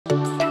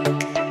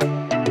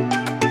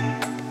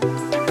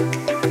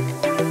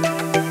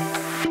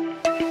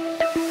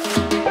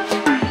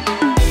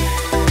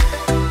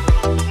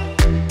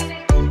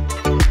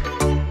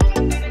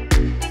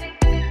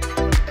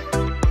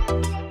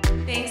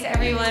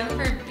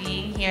everyone for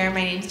being here.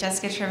 My name is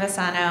Jessica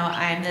Trevisano.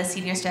 I'm the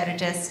Senior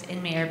Strategist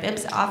in Mayor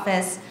Bibb's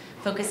office,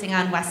 focusing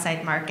on West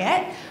Side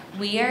Market.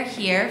 We are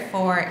here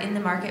for In the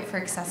Market for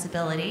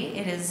Accessibility.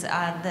 It is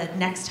the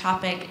next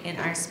topic in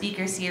our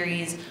speaker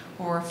series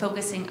where we're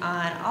focusing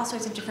on all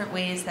sorts of different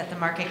ways that the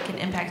market can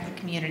impact the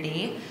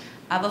community.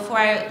 Before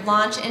I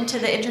launch into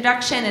the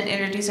introduction and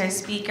introduce our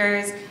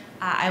speakers,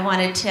 I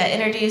wanted to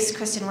introduce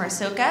Kristen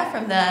Warasoka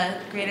from the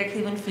Greater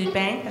Cleveland Food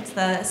Bank. That's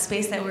the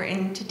space that we're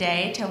in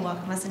today to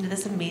welcome us into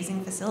this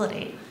amazing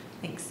facility.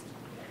 Thanks.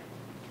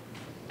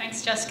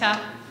 Thanks, Jessica.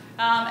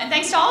 And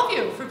thanks to all of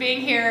you for being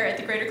here at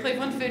the Greater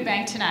Cleveland Food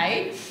Bank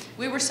tonight.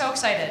 We were so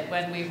excited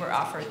when we were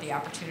offered the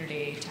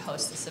opportunity to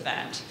host this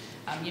event.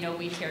 You know,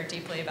 we care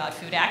deeply about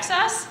food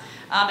access,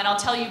 and I'll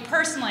tell you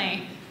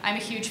personally, I'm a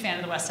huge fan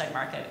of the West Side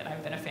Market, and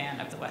I've been a fan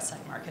of the West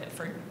Side Market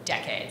for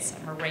decades.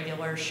 I'm a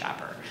regular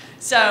shopper.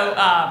 So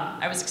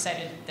I was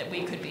excited that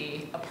we could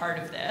be a part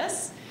of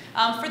this.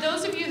 For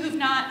those of you who've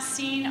not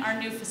seen our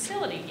new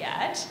facility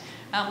yet,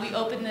 we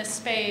opened this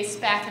space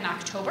back in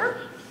October.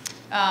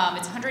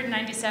 It's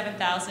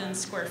 197,000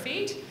 square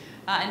feet,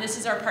 and this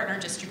is our partner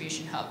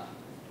distribution hub.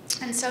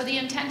 And so the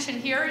intention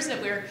here is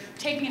that we're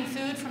taking in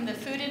food from the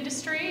food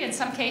industry, in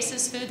some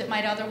cases food that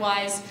might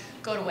otherwise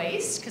go to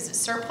waste because it's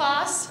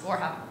surplus or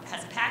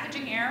has a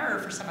packaging error or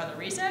for some other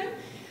reason.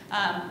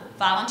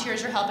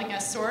 Volunteers are helping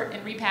us sort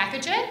and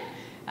repackage it,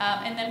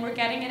 and then we're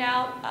getting it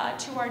out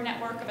to our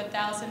network of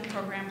 1,000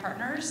 program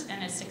partners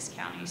in a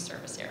 6-county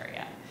service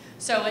area.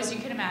 So as you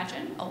can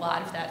imagine, a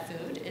lot of that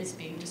food is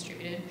being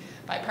distributed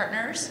by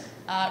partners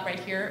right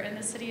here in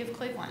the city of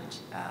Cleveland.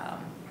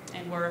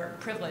 And we're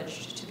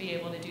privileged to be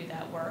able to do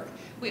that work.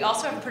 We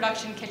also have a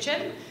production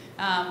kitchen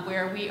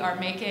where we are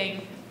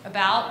making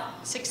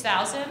about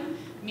 6,000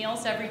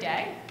 meals every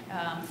day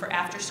for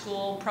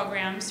after-school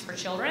programs for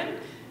children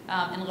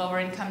in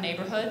lower-income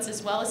neighborhoods,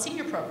 as well as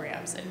senior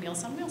programs and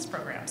Meals on Wheels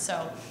programs.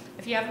 So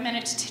if you have a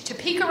minute to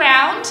peek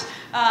around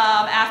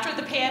after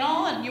the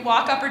panel and you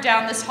walk up or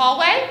down this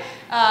hallway,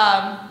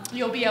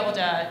 you'll be able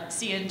to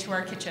see into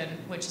our kitchen,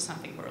 which is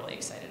something we're really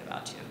excited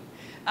about too.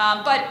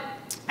 But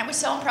I was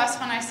so impressed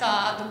when I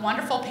saw the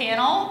wonderful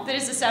panel that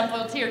is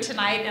assembled here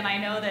tonight, and I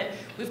know that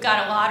we've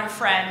got a lot of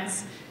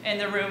friends in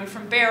the room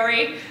from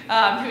Barry,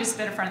 who's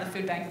been a friend of the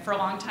food bank for a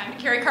long time,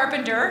 and Carrie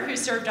Carpenter, who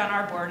served on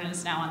our board and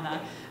is now on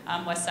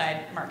the West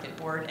Side Market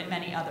Board, and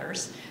many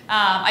others.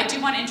 I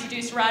do want to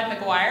introduce Rod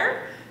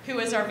McGuire, who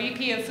is our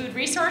VP of Food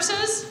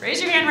Resources.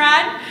 Raise your hand,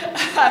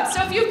 Rod.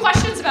 So if you have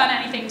questions about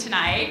anything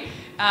tonight,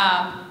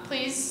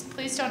 please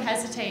don't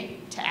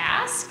hesitate to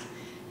ask.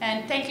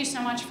 And thank you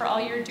so much for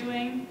all you're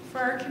doing for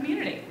our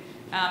community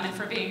and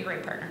for being a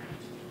great partner.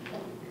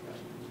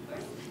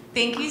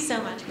 Thank you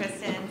so much,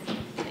 Kristen.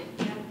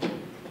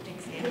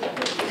 Thanks, Anne.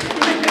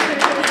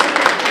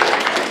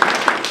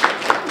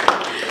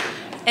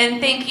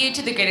 And thank you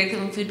to the Greater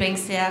Cleveland Food Bank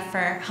staff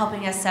for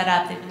helping us set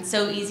up. They've been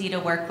so easy to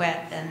work with,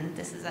 and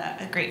this is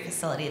a great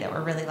facility that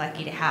we're really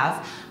lucky to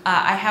have.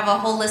 I have a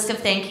whole list of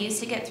thank yous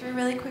to get through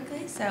really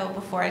quickly, so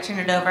before I turn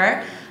it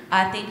over,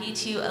 thank you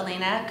to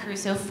Elena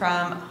Caruso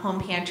from Home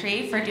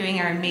Pantry for doing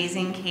our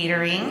amazing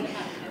catering.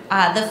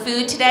 The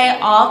food today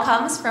all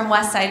comes from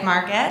West Side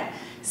Market.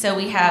 So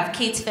we have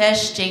Kate's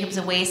Fish, Jacob's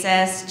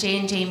Oasis,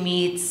 J&J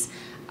Meats,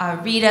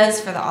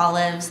 Rita's for the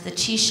olives, The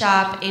Cheese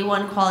Shop,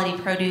 A1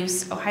 Quality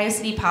Produce, Ohio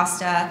City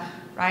Pasta,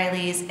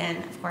 Riley's, and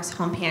of course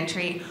Home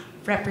Pantry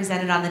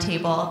represented on the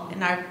table.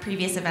 In our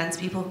previous events,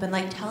 people have been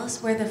like, tell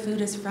us where the food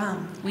is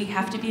from. We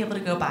have to be able to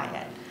go buy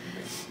it.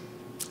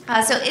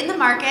 So In the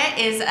Market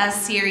is a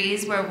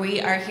series where we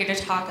are here to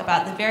talk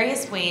about the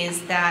various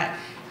ways that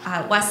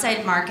West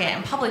Side Market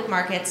and public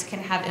markets can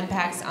have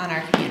impacts on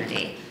our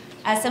community.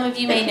 As some of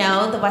you may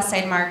know, the West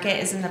Side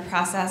Market is in the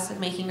process of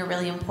making a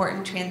really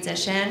important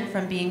transition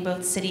from being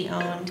both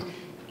city-owned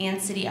and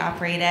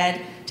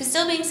city-operated to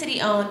still being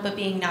city-owned but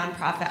being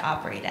nonprofit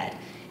operated.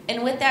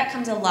 And with that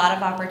comes a lot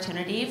of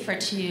opportunity for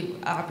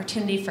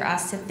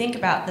us to think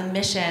about the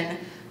mission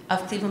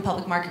of Cleveland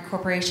Public Market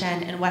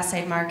Corporation and West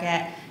Side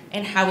Market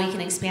and how we can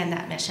expand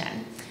that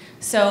mission.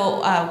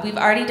 So we've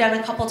already done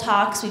a couple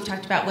talks. We've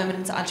talked about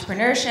women's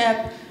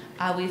entrepreneurship.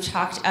 We've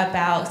talked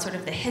about sort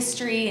of the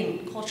history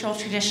and cultural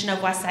tradition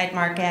of West Side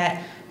Market.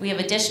 We have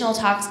additional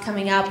talks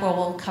coming up where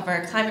we'll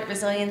cover climate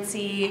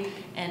resiliency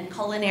and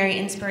culinary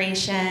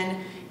inspiration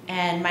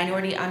and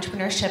minority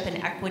entrepreneurship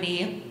and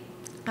equity.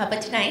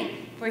 But tonight,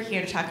 we're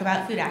here to talk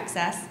about food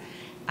access.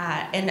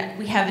 And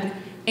we have an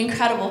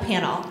incredible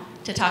panel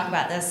to talk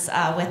about this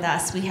with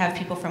us. We have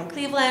people from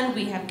Cleveland,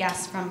 we have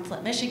guests from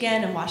Flint,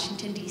 Michigan, and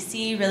Washington,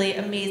 D.C., really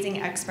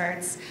amazing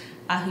experts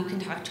who can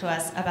talk to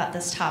us about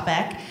this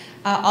topic,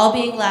 all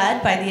being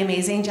led by the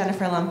amazing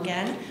Jennifer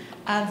Lumpkin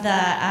of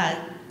the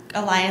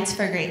Alliance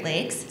for Great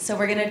Lakes. So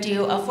we're gonna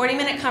do a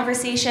 40-minute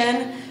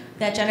conversation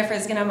that Jennifer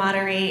is gonna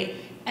moderate,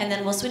 and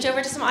then we'll switch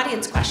over to some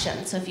audience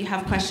questions. So if you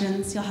have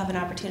questions, you'll have an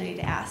opportunity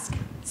to ask.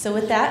 So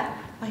with that,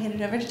 I'll hand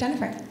it over to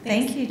Jennifer.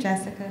 Thank you,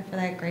 Jessica, for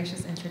that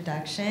gracious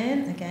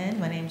introduction. Again,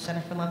 my name is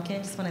Jennifer Lumpkin.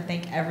 Just want to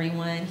thank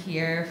everyone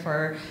here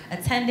for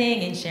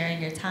attending and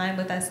sharing your time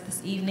with us this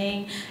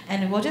evening.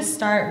 And we'll just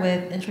start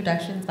with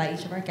introductions by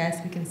each of our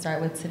guests. We can start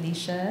with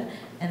Tanisha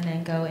and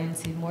then go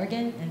into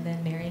Morgan and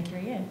then Mary and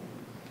Carrie Ann.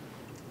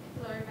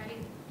 Hello, everybody.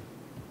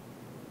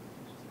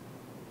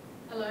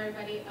 Hello,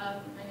 everybody.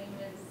 My name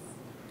is...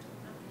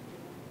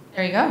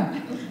 There you go.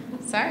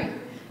 Sorry.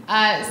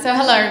 So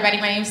hello,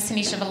 everybody. My name is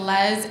Tanisha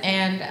Velez,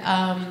 and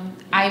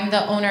I'm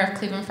the owner of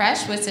Cleveland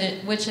Fresh,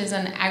 which is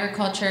an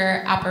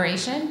agriculture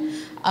operation.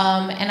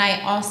 And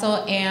I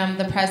also am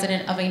the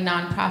president of a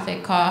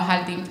nonprofit called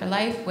Jardín for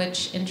Life,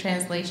 which in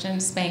translation,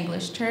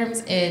 Spanglish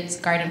terms, it's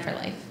Garden for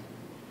Life.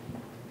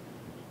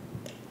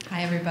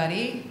 Hi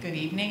everybody, good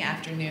evening,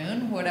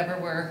 afternoon, whatever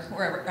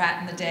we're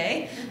at in the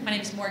day. My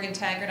name is Morgan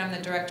Taggart. I'm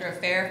the Director of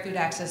FAIR, Food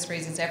Access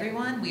Raises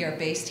Everyone. We are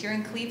based here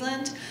in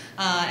Cleveland,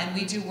 and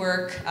we do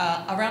work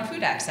around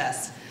food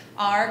access.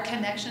 Our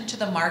connection to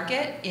the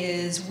market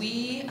is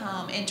we,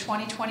 in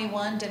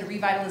 2021, did a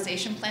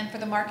revitalization plan for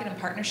the market in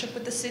partnership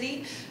with the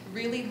city,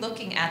 really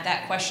looking at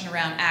that question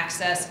around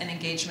access and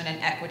engagement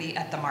and equity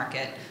at the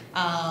market.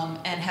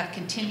 And have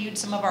continued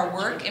some of our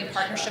work in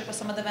partnership with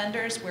some of the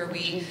vendors where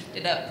we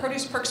did a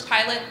Produce Perks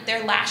pilot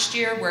there last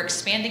year. We're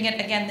expanding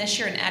it again this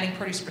year and adding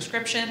produce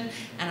prescription.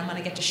 And I'm going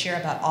to get to share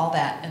about all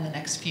that in the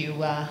next few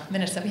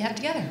minutes that we have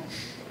together.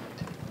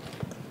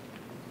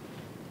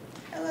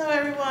 Hello,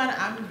 everyone.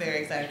 I'm very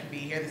excited to be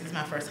here. This is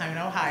my first time in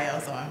Ohio,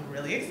 so I'm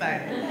really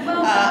excited.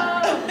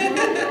 My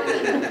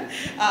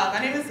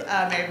name is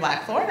Mary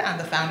Blackthorne. I'm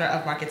the founder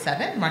of Market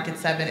 7. Market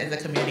 7 is a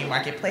community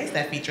marketplace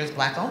that features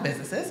Black-owned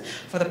businesses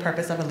for the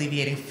purpose of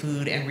alleviating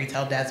food and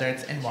retail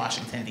deserts in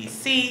Washington,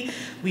 D.C.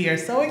 We are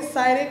so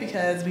excited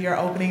because we are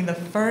opening the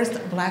first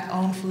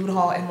Black-owned food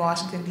hall in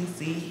Washington,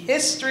 D.C.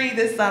 history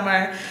this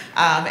summer,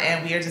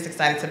 and we are just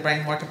excited to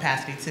bring more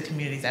capacity to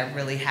communities that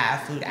really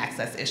have food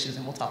access issues,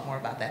 and we'll talk more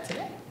about that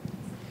today.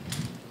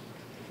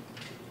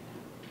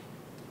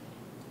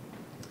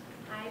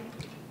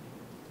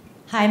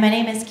 Hi, my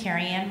name is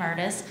Carrie Ann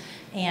Martis,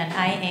 and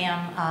I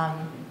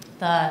am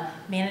the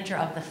manager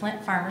of the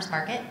Flint Farmers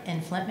Market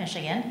in Flint,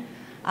 Michigan.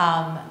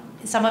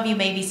 Some of you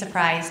may be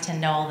surprised to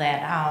know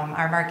that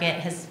our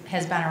market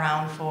has been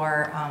around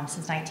for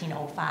since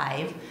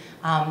 1905.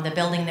 The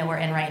building that we're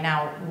in right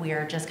now,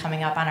 we're just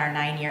coming up on our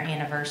 9-year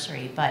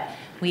anniversary, but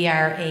we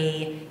are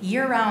a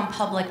year-round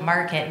public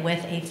market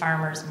with a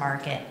farmers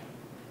market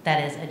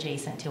that is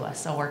adjacent to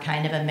us, so we're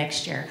kind of a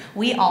mixture.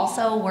 We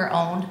also were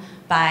owned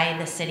by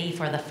the city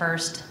for the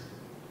first,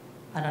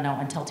 I don't know,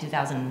 until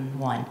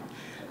 2001.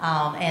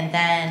 And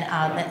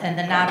then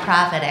the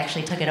nonprofit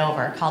actually took it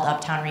over, called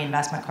Uptown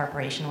Reinvestment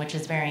Corporation, which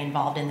is very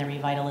involved in the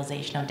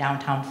revitalization of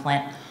downtown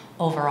Flint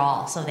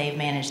overall. So they've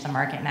managed the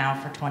market now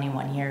for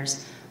 21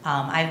 years.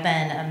 I've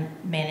been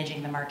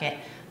managing the market,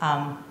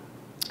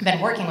 been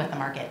working with the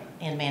market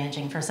and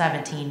managing for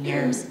 17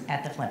 years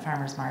at the Flint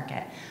Farmers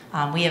Market.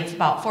 We have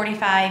about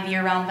 45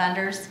 year-round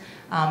vendors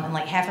and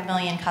like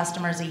 500,000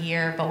 customers a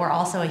year, but we're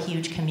also a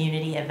huge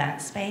community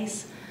event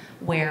space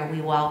where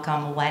we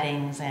welcome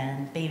weddings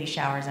and baby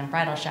showers and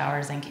bridal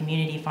showers and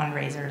community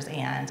fundraisers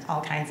and all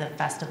kinds of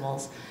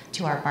festivals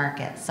to our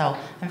market. So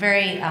I'm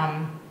very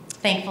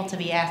thankful to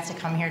be asked to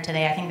come here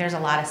today. I think there's a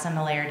lot of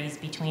similarities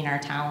between our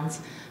towns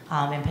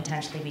and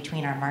potentially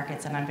between our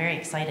markets, and I'm very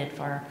excited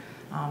for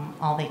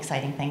all the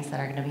exciting things that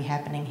are going to be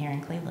happening here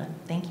in Cleveland.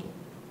 Thank you.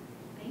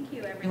 Thank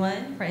you,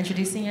 everyone, for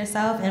introducing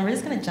yourself. And we're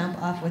just going to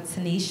jump off with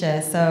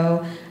Tanisha.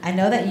 So I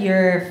know that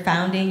you're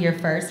founding your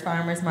first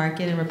farmers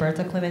market in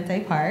Roberto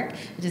Clemente Park,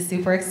 which is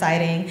super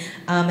exciting.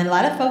 And a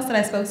lot of folks that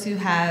I spoke to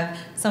have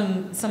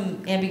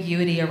some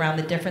ambiguity around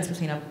the difference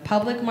between a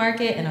public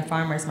market and a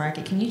farmers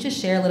market. Can you just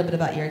share a little bit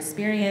about your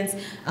experience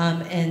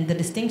and the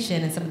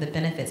distinction and some of the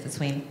benefits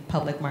between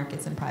public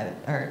markets and private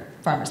or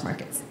farmers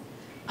markets?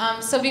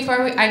 So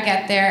before I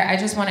get there, I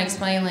just want to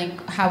explain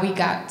like how we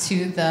got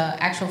to the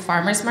actual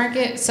farmers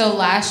market. So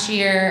last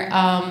year,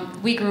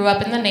 we grew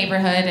up in the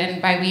neighborhood,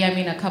 and by we I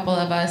mean a couple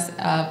of us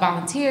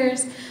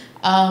volunteers.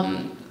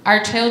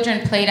 Our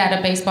children played at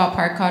a baseball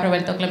park called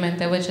Roberto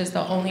Clemente, which is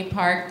the only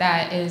park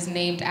that is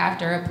named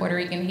after a Puerto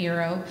Rican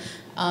hero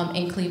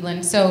in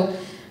Cleveland. So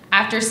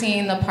after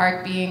seeing the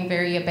park being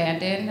very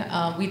abandoned,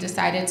 we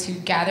decided to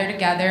gather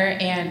together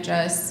and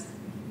just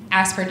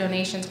ask for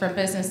donations from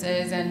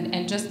businesses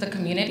and just the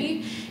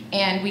community.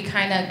 And we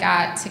kind of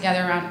got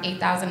together around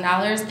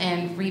 $8,000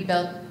 and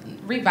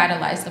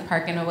revitalized the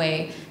park in a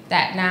way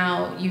that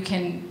now you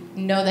can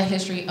know the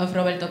history of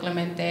Roberto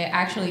Clemente,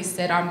 actually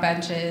sit on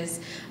benches,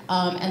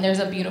 and there's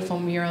a beautiful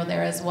mural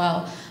there as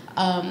well.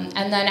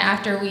 And then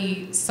after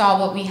we saw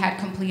what we had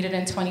completed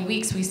in 20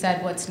 weeks, we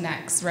said, what's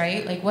next,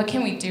 right? Like, what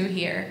can we do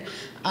here?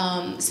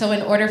 So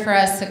in order for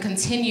us to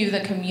continue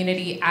the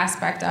community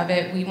aspect of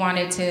it, we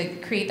wanted to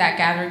create that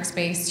gathering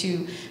space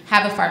to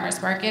have a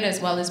farmer's market as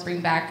well as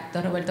bring back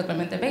the Roberto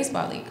Clemente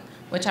Baseball League,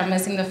 which I'm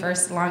missing the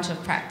first launch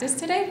of practice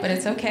today, but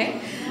it's okay.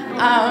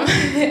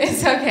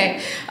 It's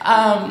okay.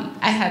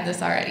 I had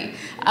this already.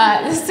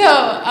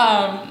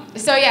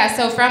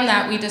 So from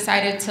that, we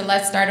decided to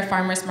let's start a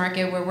farmers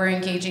market where we're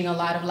engaging a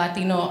lot of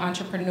Latino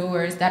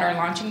entrepreneurs that are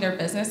launching their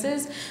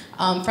businesses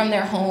from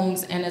their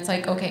homes, and it's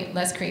like, okay,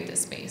 let's create this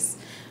space.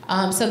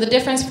 So the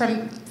difference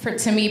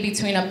to me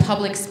between a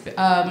public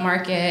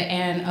market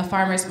and a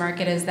farmers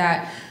market is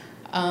that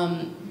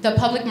the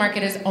public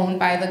market is owned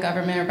by the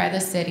government or by the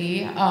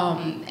city,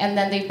 and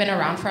then they've been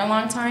around for a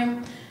long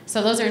time.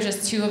 So those are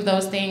just two of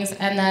those things.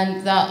 And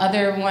then the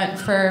other one,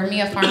 for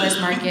me, a farmer's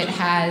market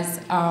has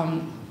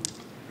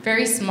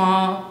very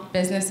small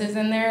businesses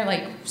in there,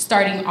 like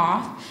starting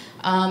off,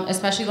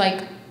 especially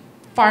like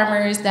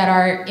farmers that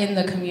are in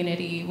the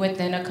community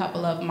within a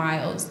couple of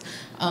miles.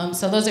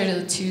 So those are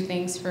the two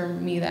things for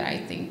me that I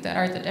think that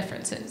are the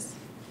differences.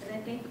 And I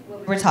think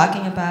what we're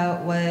talking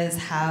about was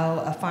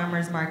how a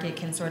farmer's market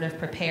can sort of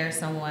prepare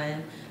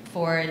someone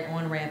for an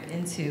on-ramp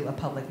into a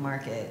public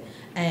market.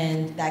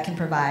 And that can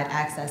provide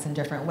access in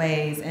different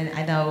ways. And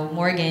I know,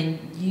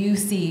 Morgan, you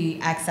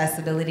see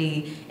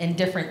accessibility in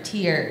different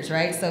tiers,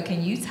 right? So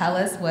can you tell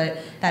us what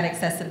that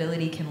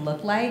accessibility can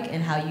look like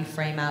and how you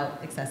frame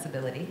out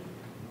accessibility?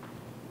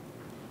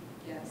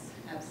 Yes,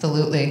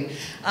 absolutely.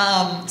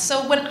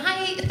 So when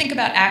I think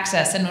about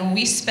access, and when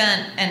we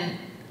spent, and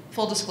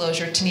full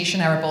disclosure, Tanisha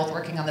and I were both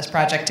working on this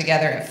project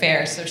together at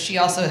FAIR, so she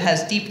also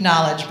has deep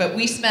knowledge, but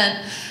we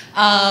spent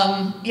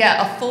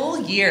a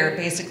full year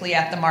basically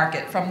at the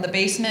market, from the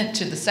basement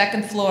to the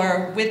second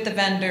floor with the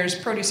vendors,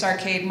 produce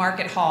arcade,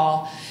 market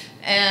hall.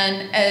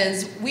 And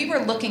as we were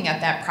looking at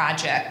that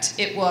project,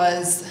 it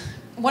was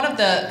one of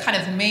the kind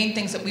of main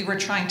things that we were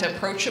trying to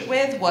approach it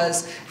with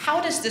was, how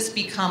does this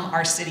become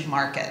our city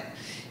market?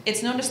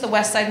 It's known as the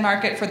West Side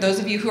Market. For those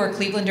of you who are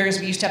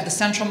Clevelanders, we used to have the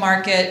Central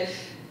Market,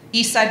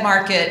 East Side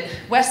Market.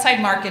 West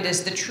Side Market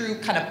is the true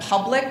kind of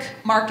public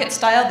market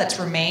style that's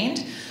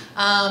remained.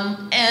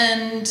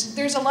 And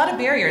there's a lot of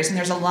barriers, and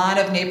there's a lot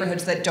of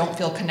neighborhoods that don't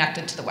feel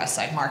connected to the West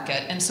Side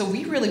Market. And so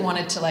we really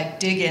wanted to like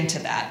dig into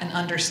that and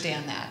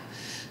understand that.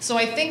 So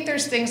I think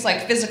there's things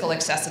like physical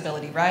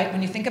accessibility, right?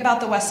 When you think about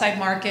the West Side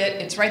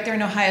Market, it's right there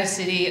in Ohio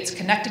City, it's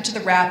connected to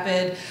the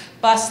Rapid,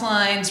 bus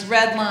lines,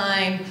 Red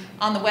Line,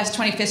 on the West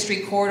 25th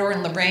Street corridor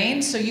in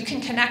Lorraine, so you can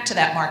connect to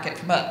that market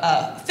from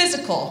a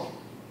physical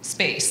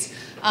space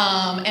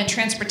and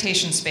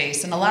transportation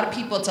space. And a lot of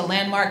people, it's a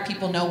landmark,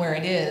 people know where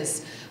it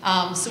is.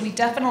 So we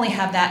definitely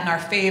have that in our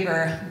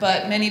favor,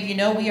 but many of you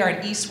know we are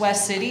an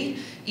east-west city,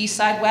 east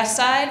side, west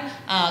side.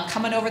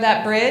 Coming over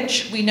that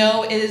bridge, we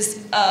know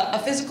is a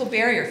physical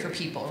barrier for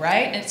people,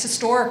 right? And it's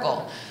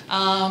historical.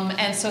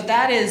 And so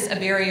that is a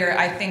barrier,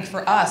 I think,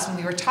 for us. When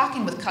we were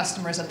talking with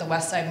customers at the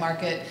West Side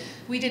Market,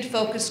 we did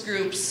focus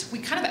groups. We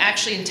kind of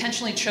actually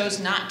intentionally chose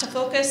not to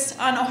focus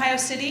on Ohio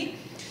City.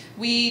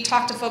 We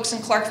talked to folks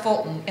in Clark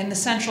Fulton, in the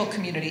Central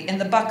community, in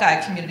the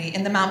Buckeye community,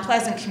 in the Mount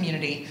Pleasant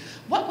community.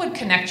 What would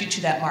connect you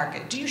to that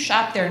market? Do you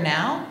shop there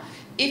now?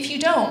 If you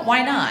don't,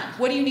 why not?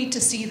 What do you need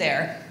to see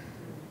there?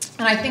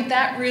 And I think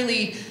that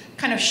really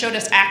kind of showed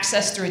us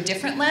access through a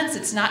different lens.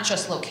 It's not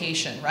just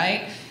location,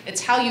 right?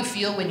 It's how you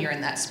feel when you're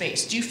in that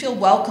space. Do you feel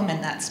welcome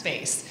in that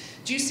space?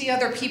 Do you see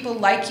other people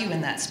like you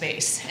in that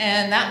space?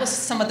 And that was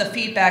some of the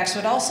feedback. So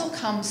it also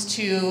comes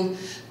to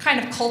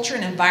kind of culture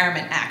and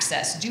environment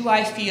access. Do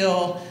I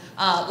feel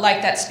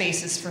like that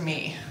space is for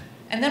me?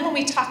 And then when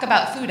we talk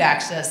about food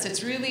access,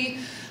 it's really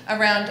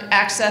around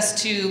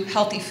access to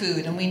healthy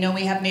food. And we know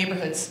we have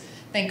neighborhoods.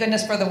 Thank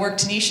goodness for the work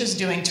Tanisha's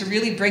doing to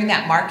really bring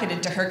that market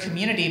into her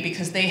community,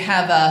 because they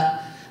have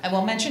I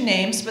won't mention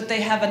names, but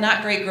they have a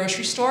not great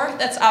grocery store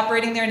that's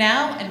operating there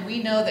now, and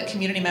we know that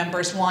community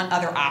members want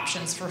other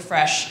options for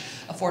fresh,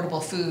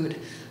 affordable food.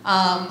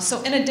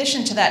 So in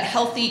addition to that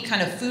healthy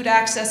kind of food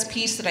access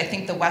piece that I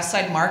think the West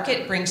Side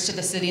Market brings to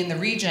the city and the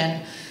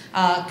region,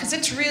 because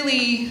it's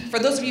really, for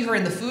those of you who are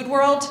in the food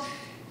world,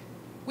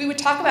 we would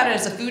talk about it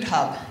as a food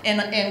hub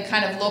in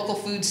kind of local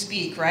food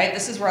speak, right?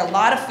 This is where a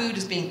lot of food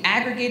is being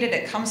aggregated,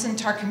 it comes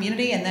into our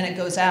community, and then it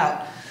goes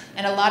out.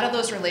 And a lot of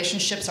those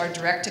relationships are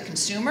direct to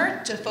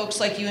consumer, to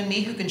folks like you and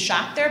me who can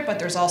shop there, but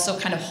there's also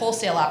kind of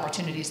wholesale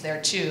opportunities there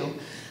too.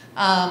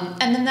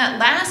 And then that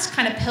last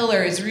kind of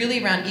pillar is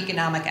really around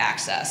economic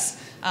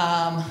access.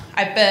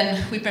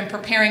 We've been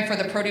preparing for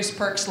the Produce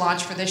Perks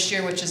launch for this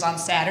year, which is on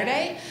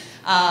Saturday,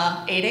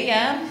 8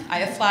 a.m. I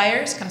have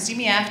flyers, come see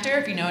me after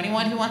if you know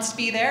anyone who wants to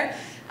be there.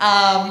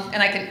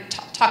 And I can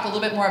talk a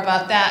little bit more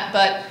about that,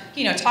 but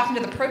you know, talking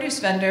to the produce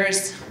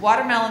vendors,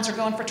 watermelons are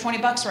going for 20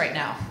 bucks right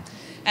now.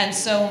 And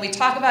so when we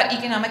talk about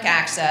economic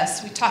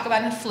access, we talk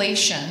about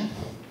inflation,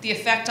 the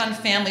effect on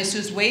families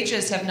whose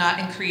wages have not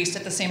increased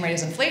at the same rate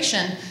as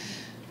inflation.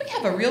 We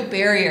have a real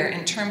barrier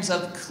in terms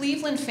of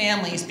Cleveland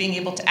families being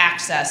able to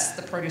access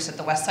the produce at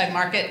the West Side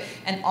Market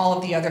and all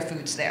of the other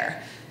foods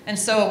there. And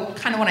so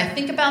kind of when I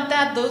think about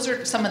that, those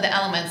are some of the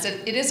elements.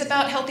 It is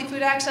about healthy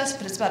food access,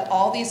 but it's about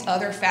all these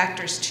other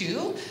factors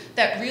too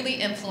that really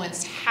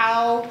influence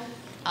how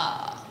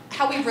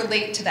we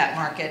relate to that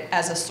market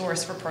as a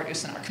source for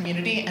produce in our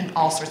community and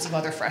all sorts of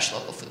other fresh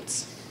local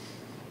foods.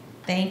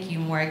 Thank you,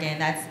 Morgan.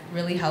 That's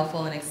really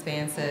helpful and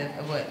expansive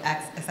of what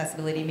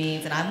accessibility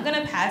means. And I'm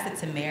gonna pass it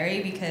to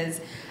Mary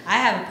because I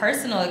have a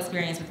personal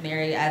experience with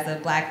Mary as a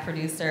Black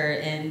producer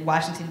in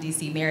Washington,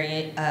 D.C.,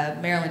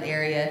 Maryland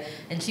area.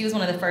 And she was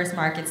one of the first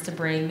markets to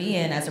bring me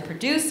in as a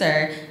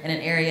producer in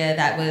an area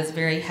that was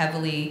very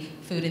heavily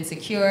food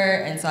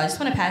insecure. And so I just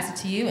wanna pass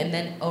it to you and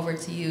then over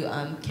to you,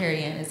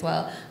 Carrie Ann, as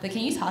well. But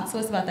can you talk to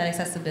us about that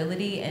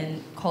accessibility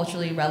and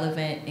culturally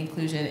relevant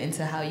inclusion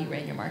into how you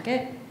ran your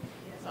market?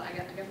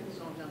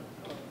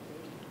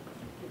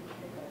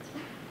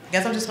 I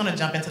guess I'm just going to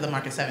jump into the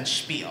Market 7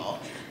 spiel.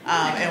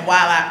 And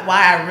why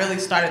I really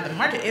started the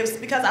market, it was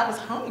because I was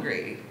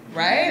hungry,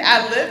 right?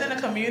 I lived in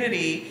a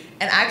community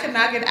and I could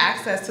not get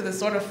access to the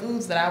sort of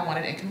foods that I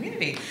wanted in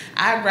community.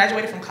 I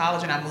graduated from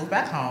college and I moved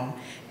back home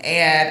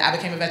and I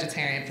became a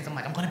vegetarian because I'm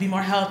like, I'm going to be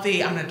more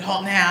healthy. I'm an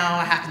adult now.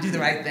 I have to do the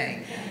right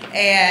thing.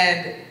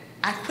 And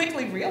I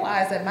quickly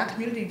realized that my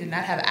community did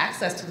not have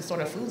access to the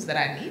sort of foods that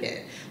I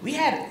needed. We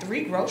had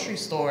 3 grocery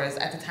stores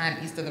at the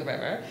time east of the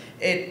river.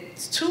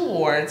 It's 2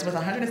 wards with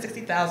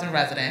 160,000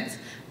 residents,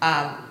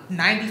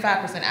 95%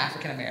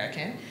 African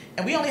American,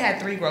 and we only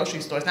had 3 grocery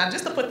stores. Now,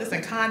 just to put this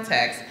in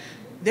context,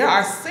 there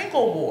are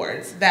single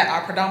wards that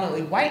are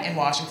predominantly white in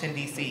Washington,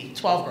 D.C.,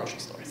 12 grocery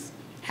stores,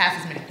 half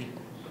as many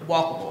people,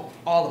 walkable,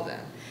 all of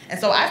them. And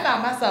so I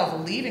found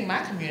myself leaving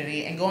my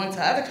community and going to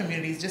other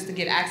communities just to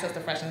get access to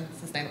fresh and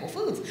sustainable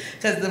foods.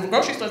 Because the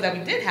grocery stores that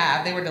we did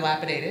have, they were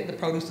dilapidated, the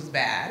produce was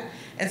bad.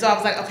 And so I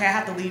was like, okay, I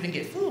have to leave and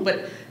get food.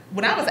 But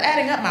when I was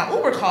adding up my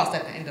Uber cost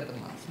at the end of the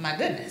month, my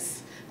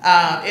goodness,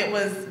 it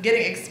was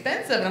getting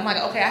expensive. And I'm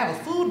like, okay, I have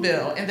a food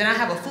bill, and then I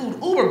have a food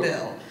Uber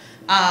bill.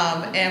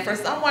 And for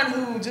someone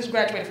who just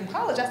graduated from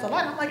college, that's a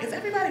lot. And I'm like, is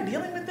everybody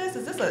dealing with this?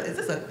 Is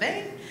this a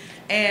thing?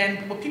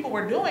 And what people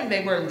were doing,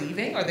 they were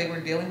leaving or they were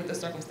dealing with the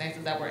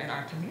circumstances that were in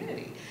our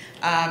community.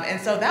 And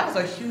so that was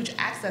a huge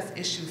access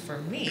issue for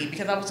me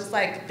because I was just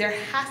like, there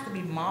has to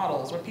be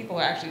models where people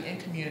are actually in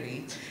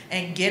community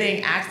and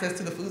getting access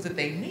to the foods that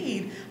they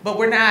need, but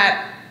we're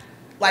not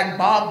like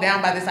bogged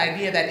down by this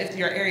idea that if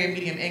your area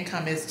median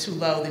income is too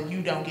low, then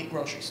you don't get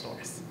grocery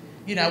stores,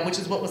 you know, which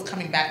is what was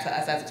coming back to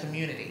us as a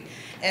community.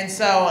 And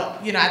so,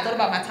 you know, I thought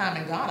about my time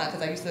in Ghana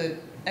because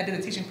I did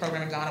a teaching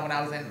program in Ghana when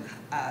I was in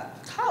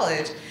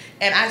college,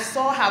 and I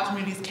saw how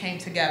communities came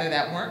together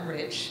that weren't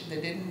rich,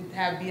 that didn't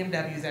have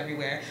BMWs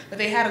everywhere, but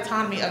they had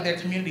autonomy of their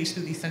communities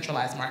through these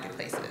centralized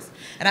marketplaces.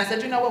 And I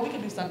said, you know what, we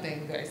can do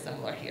something very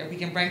similar here. We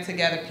can bring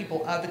together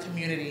people of the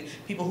community,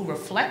 people who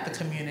reflect the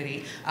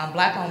community,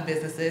 Black-owned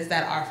businesses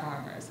that are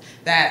farmers,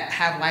 that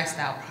have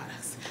lifestyle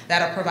products,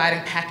 that are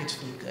providing packaged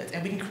food goods,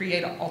 and we can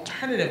create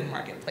alternative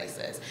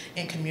marketplaces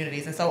in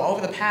communities. And so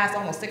over the past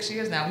almost 6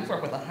 years now, we've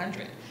worked with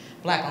 100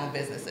 Black-owned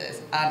businesses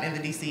in the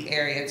DC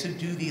area to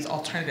do these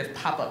alternative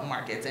pop-up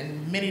markets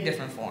in many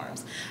different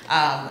forms.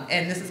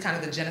 And this is kind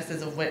of the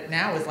genesis of what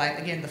now is like,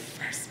 again, the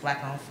first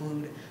Black-owned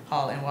food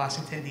hall in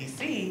Washington,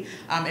 DC,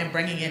 and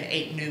bringing in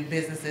 8 new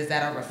businesses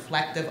that are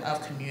reflective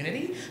of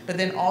community, but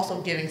then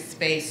also giving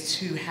space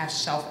to have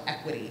shelf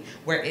equity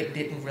where it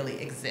didn't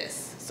really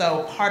exist.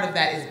 So part of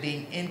that is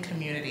being in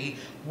community,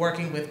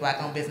 working with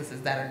Black-owned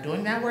businesses that are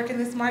doing that work in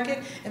this market,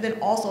 and then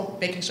also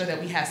making sure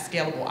that we have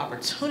scalable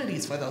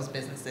opportunities for those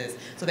businesses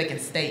so they can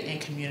stay in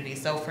community.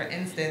 So for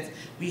instance,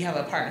 we have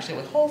a partnership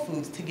with Whole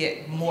Foods to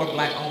get more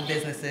Black-owned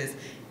businesses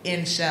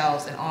in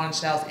shelves and on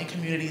shelves in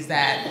communities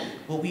that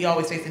what we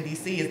always face in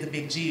DC is the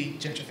big G,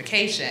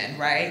 gentrification,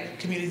 right?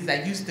 Communities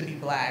that used to be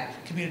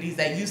Black, communities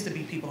that used to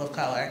be people of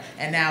color,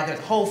 and now there's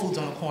Whole Foods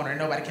on the corner and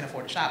nobody can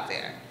afford to shop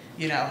there.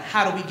 You know,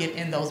 how do we get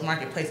in those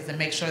marketplaces and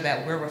make sure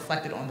that we're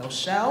reflected on those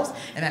shelves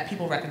and that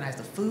people recognize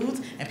the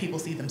foods and people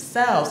see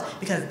themselves,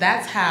 because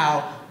that's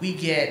how we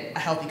get a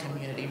healthy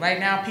community. Right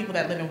now, people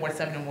that live in Ward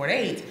 7 and Ward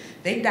 8,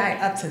 they die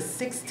up to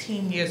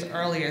 16 years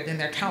earlier than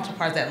their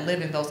counterparts that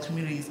live in those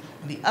communities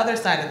on the other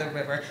side of the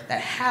river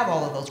that have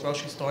all of those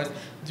grocery stores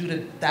due to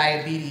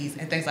diabetes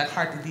and things like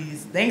heart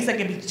disease, things that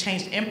can be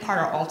changed in part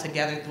or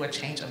altogether through a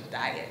change of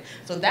diet.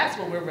 So that's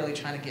what we're really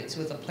trying to get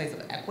to, is a place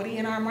of equity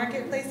in our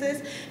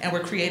marketplaces, and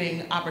we're creating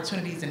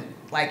opportunities in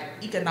like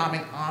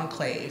economic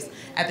enclaves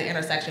at the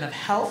intersection of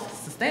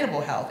health,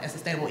 sustainable health, and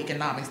sustainable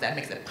economics that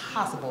makes it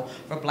possible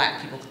for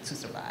Black people to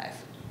survive.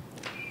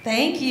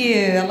 Thank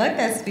you. I like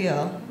that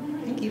spiel.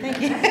 Thank you.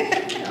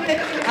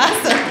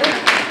 Awesome.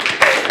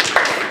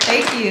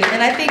 Thank you.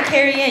 And I think,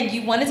 Carrie Ann,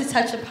 you wanted to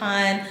touch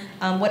upon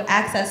what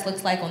access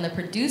looks like on the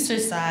producer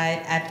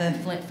side at the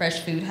Flint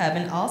Fresh Food Hub,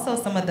 and also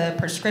some of the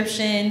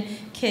prescription,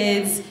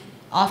 kids,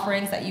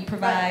 offerings that you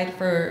provide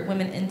for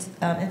women,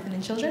 infant,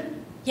 and children.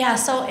 Yeah,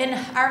 so in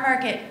our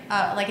market,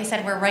 like I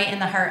said, we're right in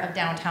the heart of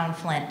downtown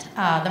Flint.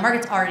 The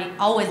market's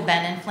always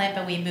been in Flint,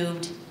 but we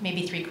moved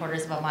maybe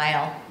 3/4 of a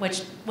mile,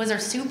 which was a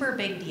super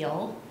big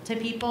deal to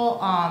people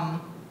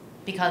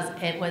because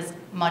it was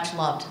much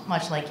loved,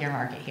 much like your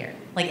market here.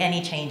 Like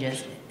any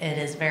changes, it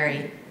is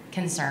very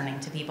concerning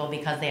to people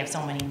because they have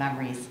so many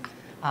memories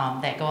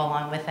that go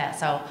along with that.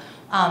 So,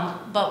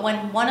 but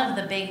when one of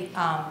the big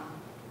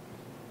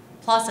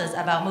pluses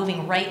about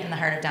moving right in the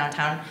heart of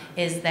downtown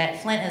is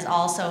that Flint is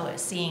also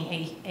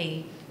seeing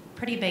a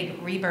pretty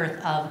big rebirth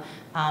of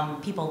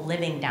people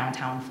living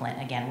downtown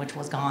Flint again, which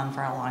was gone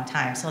for a long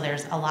time. So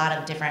there's a lot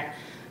of different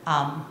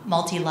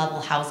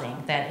multi-level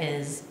housing that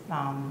is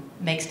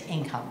mixed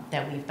income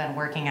that we've been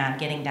working on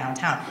getting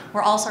downtown.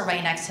 We're also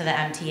right next to the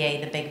MTA,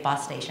 the big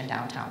bus station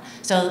downtown.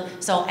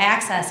 So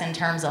access in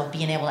terms of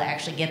being able to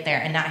actually get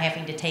there and not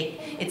having to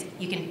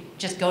you can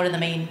just go to the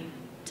main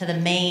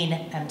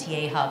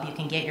MTA hub. You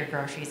can get your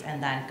groceries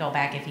and then go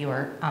back if you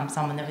were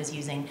someone that was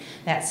using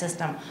that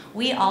system.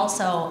 We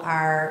also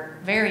are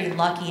very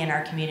lucky in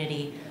our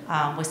community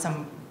with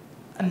some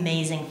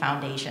amazing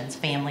foundations,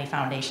 family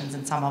foundations,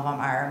 and some of them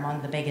are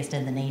among the biggest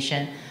in the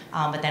nation.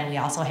 But then we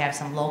also have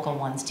some local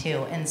ones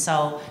too. And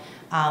so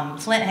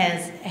Flint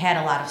has had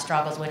a lot of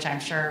struggles, which I'm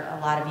sure a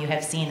lot of you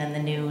have seen in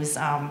the news.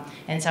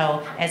 And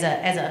so as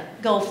a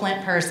Go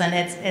Flint person,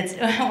 it's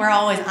we're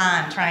always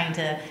on trying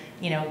to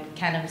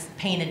kind of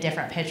paint a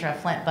different picture of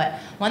Flint. But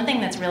one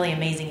thing that's really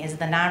amazing is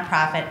the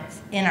nonprofits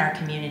in our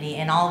community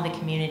and all of the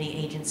community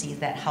agencies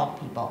that help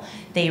people.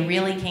 They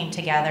really came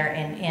together,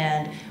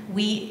 and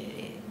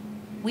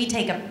we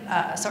take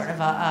a sort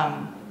of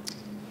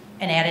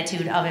an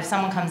attitude of, if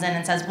someone comes in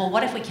and says, well,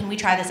 can we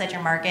try this at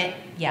your market?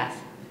 Yes.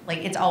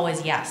 Like, it's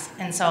always yes.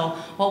 And so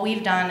what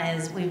we've done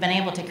is we've been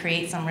able to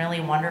create some really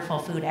wonderful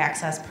food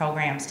access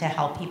programs to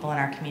help people in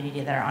our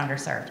community that are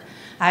underserved.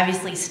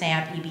 Obviously,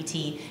 SNAP,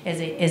 EBT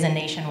is a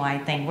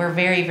nationwide thing. We're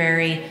very,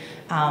 very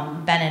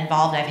been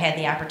involved. I've had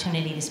the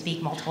opportunity to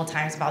speak multiple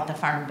times about the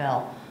Farm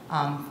Bill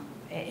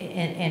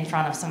in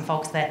front of some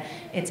folks that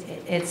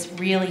it's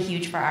really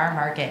huge for our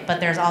market. But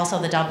there's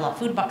also the Double Up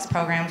Food Bucks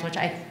programs, which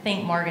I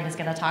think Morgan is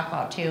going to talk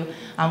about too.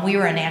 We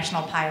were a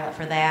national pilot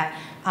for that.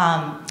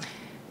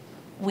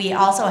 We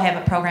also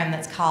have a program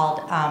that's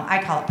called,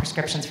 I call it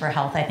Prescriptions for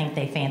Health. I think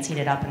they fancied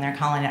it up and they're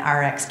calling it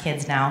RX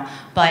Kids now.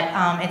 But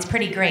it's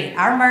pretty great.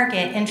 Our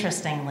market,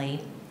 interestingly,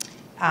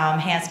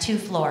 has 2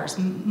 floors.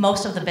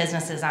 Most of the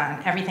businesses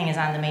everything is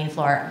on the main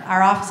floor.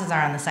 Our offices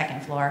are on the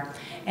 2nd floor.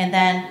 And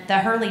then the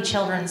Hurley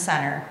Children's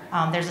Center,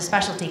 there's a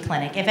specialty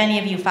clinic. If any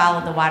of you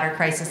followed the water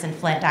crisis in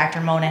Flint, Dr.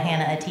 Mona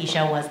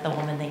Hanna-Attisha was the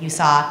woman that you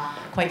saw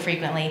quite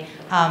frequently.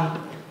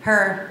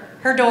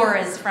 Her door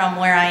is from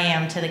where I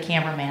am to the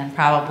cameraman,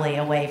 probably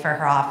away for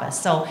her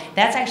office. So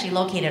that's actually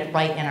located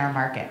right in our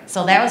market.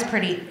 So that was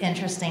pretty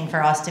interesting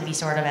for us to be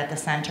sort of at the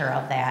center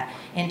of that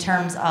in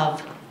terms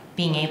of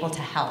being able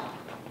to help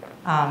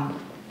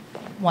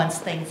once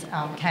things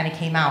kind of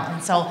came out.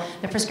 And so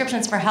the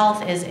Prescriptions for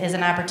Health is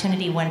an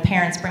opportunity when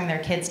parents bring their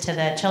kids to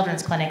the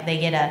children's clinic. They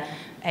get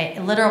a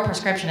literal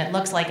prescription. It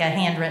looks like a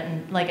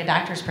handwritten, like a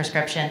doctor's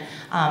prescription,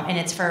 and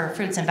it's for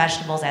fruits and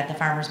vegetables at the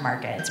farmer's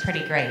market. It's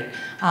pretty great.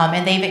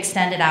 And they've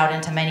extended out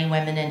into many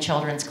women and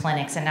children's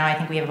clinics, and now I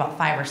think we have about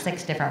 5 or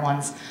 6 different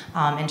ones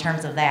in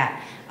terms of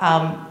that.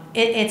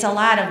 It's a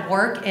lot of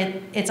work.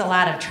 It's a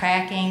lot of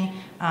tracking,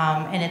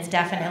 and it's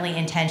definitely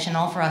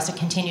intentional for us to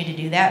continue to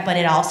do that, but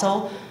it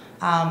also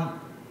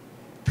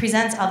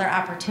presents other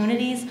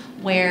opportunities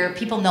where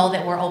people know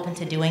that we're open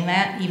to doing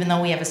that, even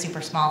though we have a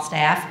super small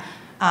staff.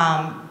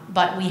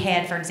 But we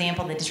had, for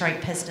example, the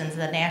Detroit Pistons,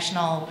 the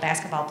National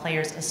Basketball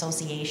Players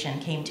Association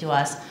came to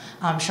us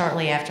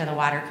shortly after the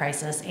water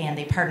crisis, and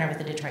they partnered with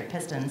the Detroit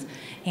Pistons,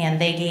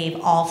 and they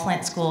gave all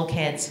Flint school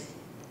kids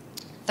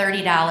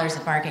 $30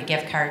 of market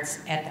gift cards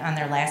on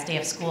their last day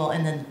of school,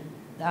 and then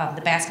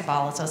the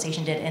Basketball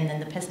Association did, and then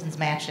the Pistons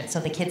matched it, so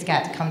the kids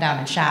got to come down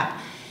and shop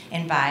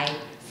and buy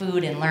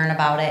food and learn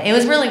about it. It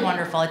was really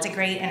wonderful. It's a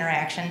great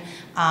interaction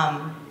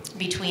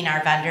between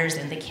our vendors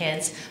and the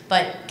kids,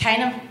 but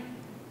kind of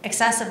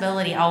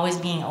accessibility, always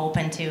being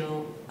open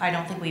to, I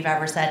don't think we've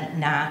ever said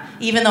nah,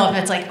 even though if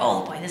it's like,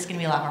 oh boy, this is gonna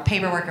be a lot more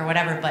paperwork or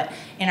whatever, but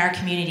in our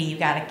community, you've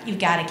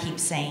gotta keep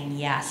saying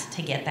yes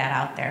to get that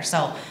out there.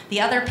 So the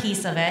other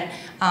piece of it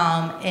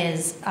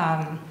is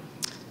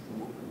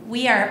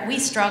we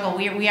struggle,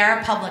 we are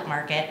a public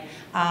market,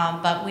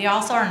 but we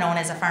also are known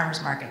as a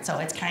farmer's market, so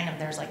it's kind of,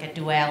 there's like a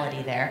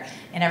duality there,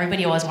 and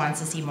everybody always wants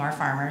to see more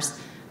farmers.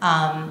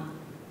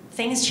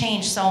 Things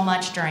changed so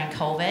much during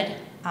COVID.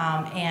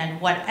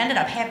 And what ended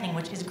up happening,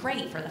 which is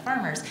great for the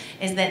farmers,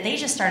 is that they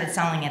just started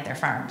selling at their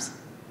farms,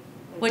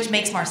 which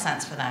makes more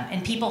sense for them.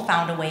 And people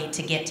found a way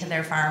to get to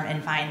their farm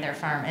and find their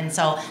farm. And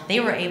so they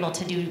were able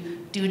to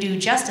do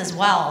just as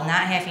well,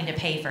 not having to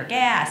pay for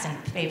gas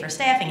and pay for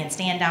staffing and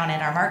stand down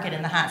at our market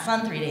in the hot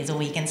sun 3 days a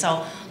week. And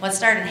so what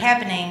started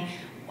happening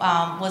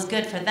was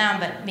good for them,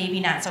 but maybe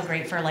not so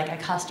great for like a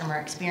customer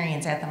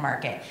experience at the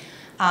market.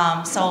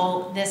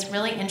 So this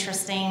really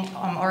interesting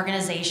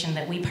organization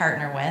that we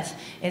partner with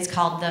is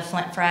called the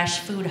Flint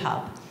Fresh Food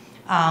Hub.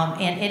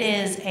 And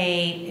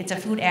it's a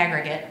food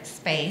aggregate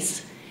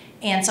space.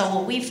 And so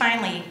what we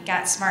finally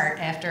got smart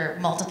after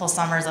multiple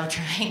summers of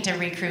trying to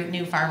recruit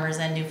new farmers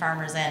in,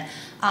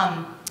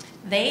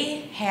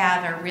 they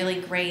have a really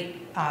great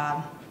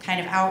kind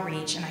of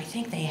outreach, and I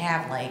think they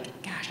have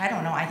like, gosh, I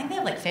don't know, I think they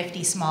have like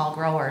 50 small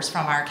growers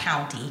from our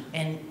county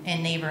and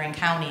neighboring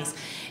counties.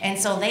 And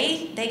so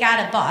they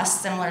got a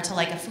bus similar to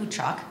like a food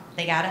truck.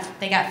 They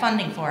got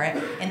funding for it,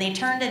 and they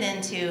turned it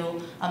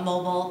into a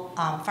mobile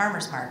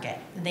farmers market.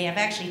 They have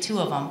actually 2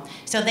 of them.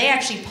 So they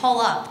actually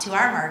pull up to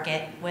our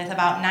market with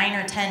about 9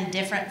 or 10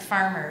 different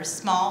farmers,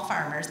 small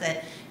farmers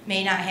that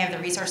may not have the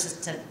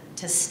resources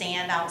to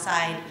stand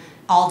outside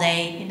all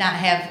day, not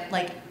have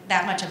like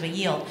that much of a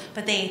yield.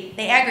 But they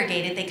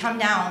aggregate it, they come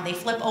down, they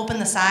flip open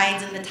the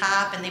sides and the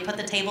top, and they put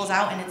the tables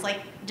out, and it's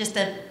like just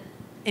a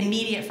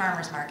immediate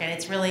farmers market.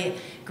 It's really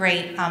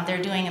great.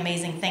 They're doing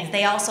amazing things.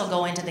 They also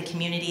go into the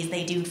communities.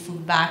 They do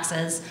food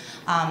boxes,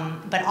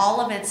 but all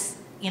of it's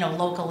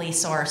locally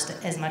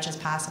sourced as much as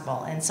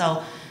possible. And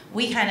so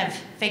we kind of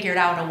figured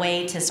out a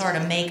way to sort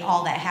of make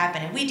all that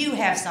happen. And we do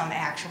have some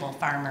actual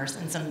farmers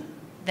and some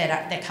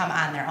that come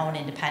on their own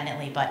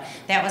independently, but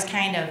that was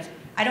kind of,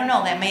 I don't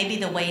know, that may be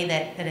the way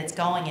that it's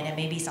going, and it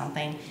may be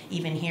something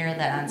even here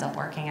that ends up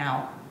working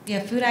out. Yeah,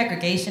 food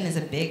aggregation is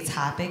a big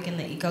topic in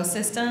the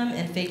ecosystem,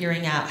 and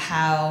figuring out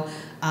how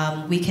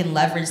we can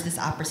leverage this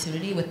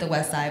opportunity with the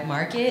West Side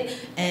Market.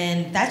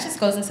 And that just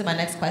goes into my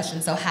next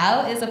question. So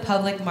how is a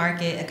public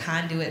market a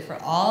conduit for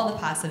all the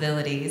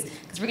possibilities?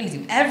 Because we're going to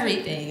do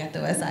everything at the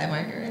West Side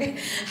Market, right?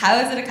 How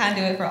is it a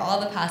conduit for all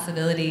the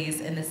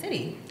possibilities in the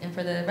city and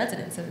for the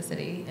residents of the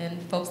city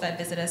and folks that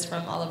visit us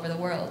from all over the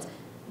world?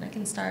 And I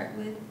can start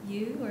with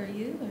you or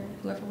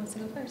whoever wants to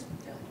go first.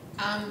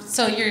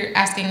 So you're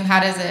asking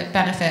how does it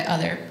benefit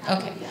other?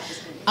 Okay.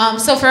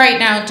 So for right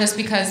now, just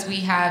because we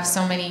have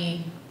so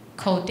many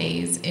cold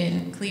days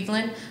in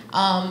Cleveland,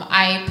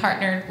 I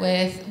partnered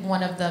with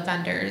one of the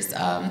vendors,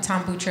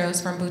 Tom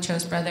Boutros from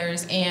Boutros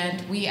Brothers,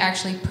 and we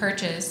actually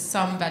purchase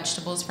some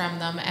vegetables from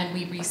them and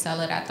we resell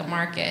it at the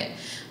market.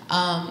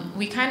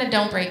 We kind of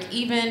don't break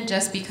even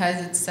just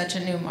because it's such a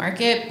new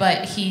market,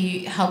 but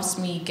he helps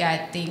me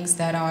get things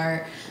that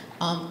are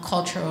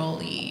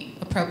culturally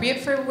appropriate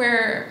for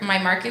where my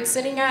market's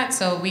sitting at.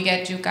 So we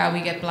get yuca,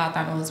 we get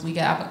plátanos, we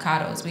get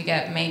avocados, we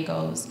get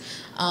mangoes.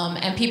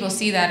 And people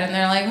see that and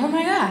they're like, oh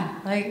my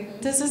God,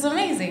 like this is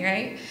amazing,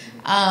 right?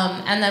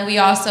 And then we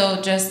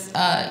also just,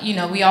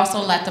 we also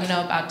let them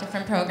know about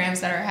different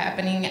programs that are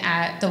happening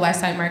at the West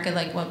Side Market,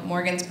 like what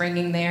Morgan's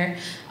bringing there,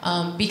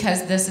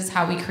 because this is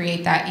how we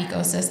create that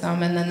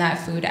ecosystem, and then that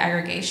food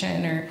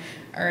aggregation or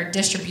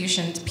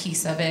distribution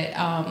piece of it,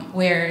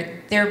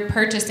 where they're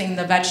purchasing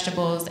the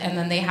vegetables and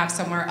then they have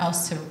somewhere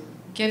else to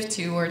give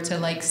to or to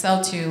like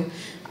sell to,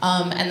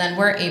 and then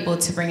we're able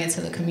to bring it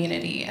to the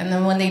community. And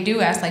then when they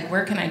do ask, like,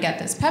 where can I get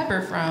this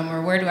pepper from,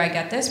 or where do I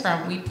get this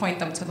from, we point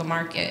them to the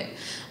market.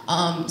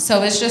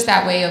 So it's just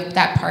that way of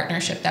that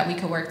partnership that we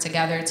could work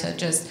together to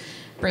just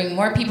bring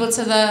more people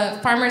to the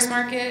farmers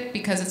market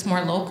because it's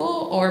more local,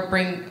 or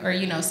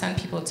send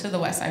people to the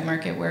West Side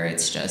Market where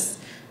it's just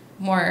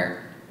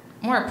more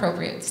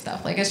appropriate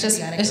stuff. Like it's just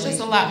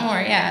a lot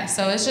more, yeah.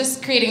 So it's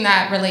just creating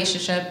that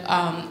relationship,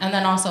 and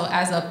then also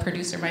as a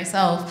producer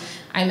myself,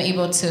 I'm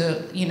able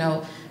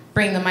to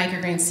bring the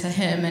microgreens to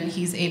him, and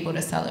he's able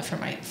to sell it for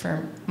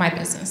my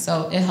business.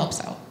 So it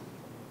helps out.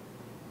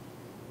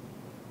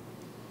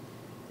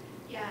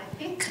 Yeah, I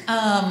think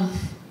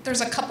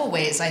there's a couple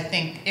ways I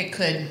think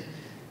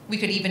we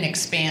could even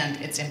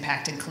expand its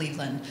impact in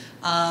Cleveland.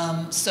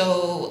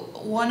 So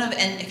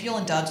and if you'll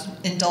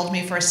indulge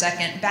me for a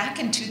second, back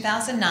in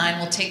 2009,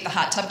 we'll take the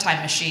hot tub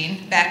time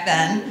machine, back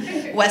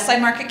then, West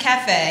Side Market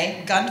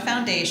Cafe, Gund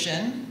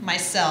Foundation,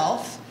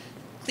 myself,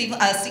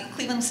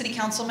 Cleveland City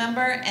Council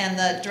member, and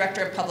the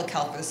Director of Public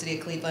Health for the City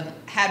of Cleveland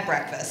had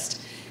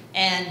breakfast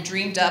and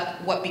dreamed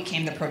up what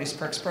became the Produce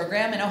Perks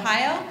program in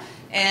Ohio.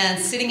 And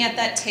sitting at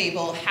that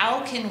table,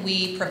 how can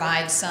we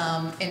provide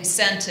some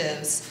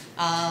incentives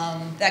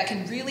that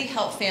can really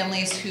help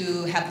families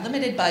who have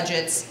limited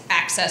budgets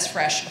access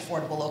fresh,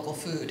 affordable local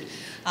food?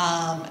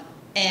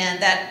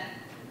 And that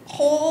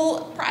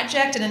whole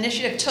project and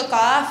initiative took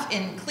off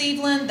in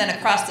Cleveland, then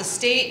across the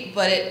state,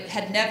 but it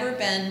had never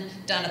been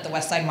done at the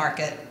West Side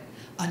Market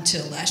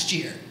until last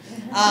year.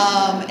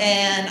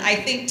 And I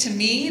think to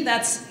me,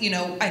 that's,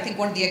 I think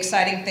one of the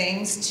exciting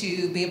things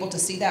to be able to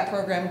see that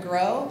program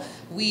grow.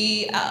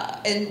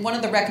 And one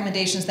of the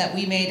recommendations that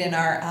we made in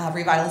our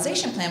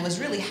revitalization plan was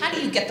really, how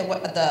do you get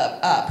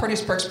the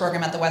Produce Perks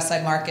program at the West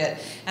Side Market?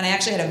 And I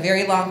actually had a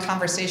very long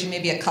conversation,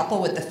 maybe a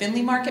couple, with the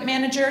Findlay market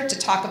manager to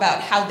talk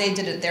about how they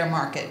did it at their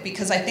market.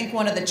 Because I think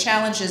one of the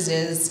challenges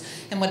is,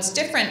 and what's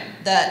different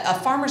that a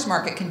farmer's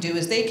market can do,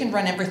 is they can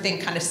run everything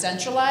kind of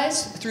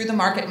centralized through the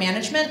market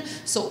management,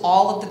 so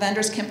all of the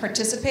vendors can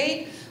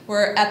participate.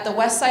 Where at the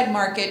West Side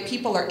Market,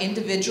 people are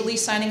individually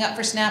signing up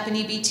for SNAP and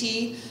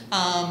EBT,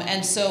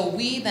 and so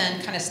we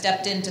then kind of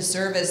stepped in to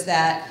serve as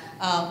that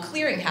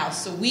clearinghouse,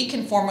 so we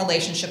can form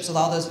relationships with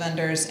all those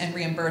vendors and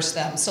reimburse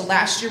them. So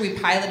last year we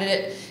piloted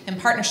it in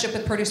partnership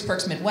with Produce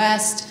Perks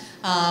Midwest,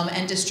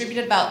 and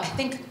distributed about, I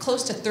think,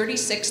 close to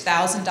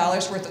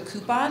 $36,000 worth of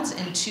coupons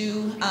in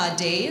 2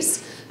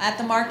 days at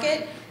the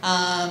market.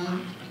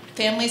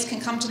 Families can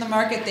come to the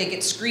market, they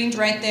get screened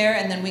right there,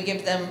 and then we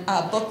give them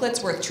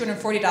booklets worth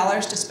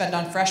 $240 to spend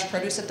on fresh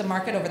produce at the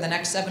market over the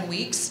next 7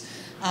 weeks.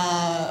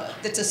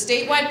 It's a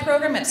statewide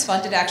program. It's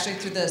funded actually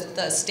through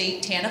the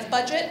state TANF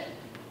budget.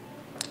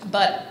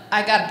 But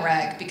I gotta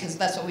brag because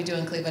that's what we do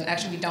in Cleveland.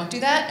 Actually, we don't do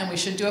that, and we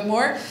should do it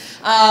more.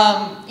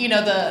 You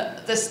know,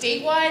 the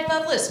statewide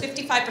level is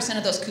 55%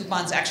 of those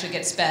coupons actually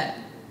get spent.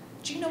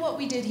 Do you know what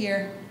we did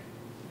here?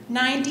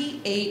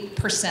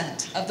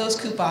 98% of those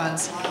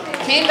coupons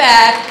came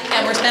back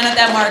and were spent at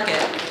that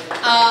market.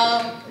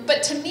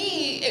 But to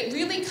me, it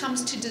really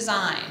comes to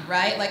design,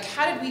 right? Like,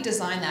 how did we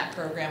design that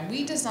program?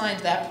 We designed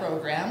that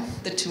program,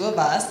 the two of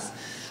us,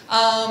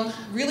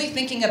 really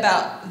thinking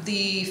about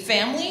the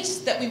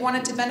families that we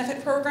wanted to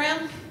benefit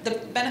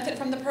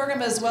from the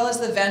program, as well as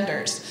the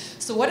vendors.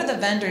 So what do the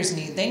vendors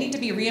need? They need to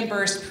be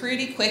reimbursed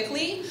pretty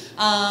quickly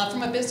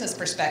from a business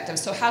perspective.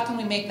 So how can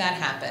we make that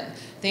happen?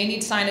 They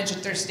need signage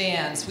at their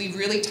stands. We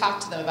really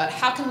talked to them about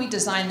how can we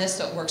design this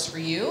so it works for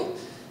you?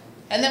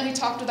 And then we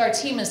talked with our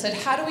team and said,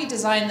 how do we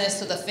design this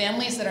so the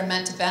families that are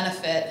meant to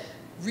benefit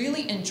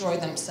really enjoy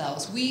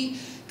themselves? We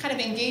kind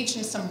of engaged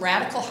in some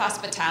radical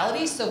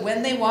hospitality. So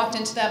when they walked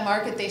into that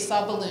market, they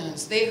saw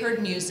balloons, they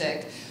heard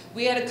music.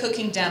 We had a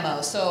cooking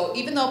demo. So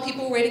even though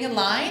people were waiting in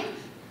line,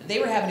 they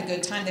were having a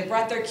good time. They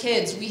brought their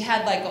kids. We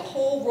had like a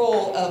whole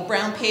roll of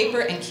brown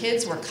paper, and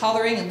kids were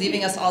coloring and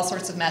leaving us all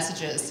sorts of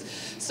messages.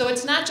 So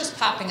it's not just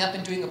popping up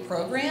and doing a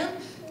program.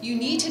 You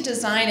need to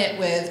design it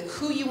with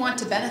who you want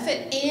to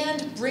benefit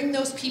and bring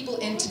those people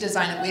in to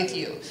design it with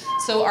you.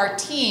 So our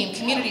team,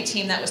 community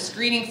team that was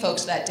screening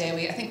folks that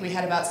day, I think we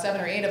had about 7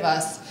 or 8 of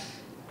us.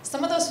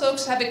 Some of those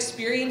folks have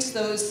experienced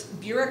those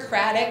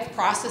bureaucratic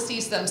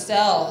processes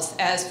themselves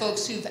as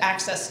folks who've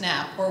accessed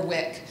SNAP or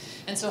WIC.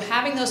 And so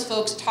having those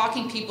folks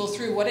talking people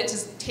through what it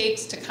just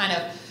takes to kind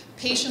of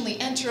patiently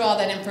enter all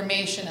that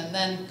information and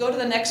then go to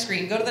the next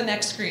screen, go to the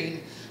next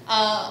screen.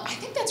 I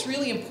think that's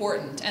really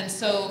important. And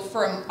so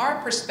from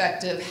our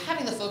perspective,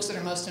 having the folks that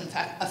are most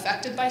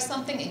affected by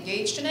something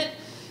engaged in it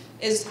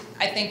is,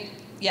 I think,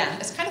 yeah,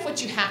 it's kind of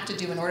what you have to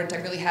do in order to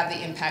really have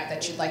the impact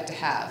that you'd like to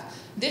have.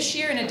 This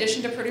year, in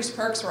addition to Produce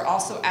Perks, we're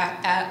also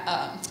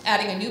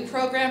adding a new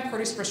program,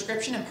 Produce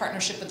Prescription, in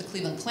partnership with the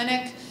Cleveland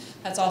Clinic.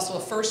 That's also a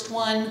first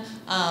one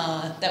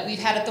that we've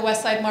had at the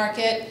Westside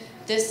Market.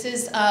 This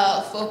is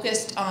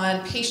focused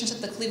on patients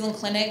at the Cleveland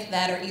Clinic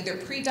that are either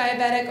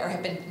pre-diabetic or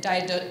have been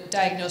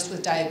diagnosed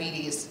with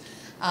diabetes.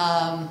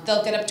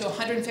 They'll get up to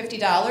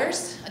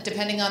 $150,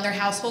 depending on their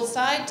household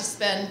size, to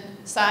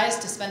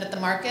spend at the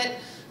market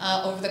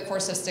over the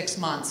course of 6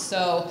 months.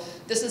 So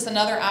this is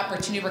another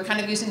opportunity. We're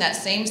kind of using that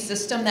same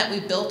system that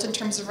we built in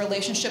terms of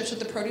relationships with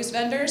the produce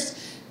vendors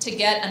to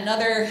get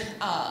another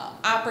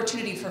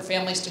opportunity for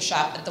families to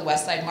shop at the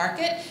Westside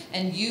Market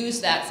and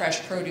use that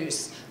fresh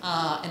produce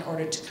in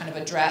order to kind of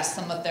address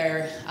some of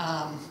their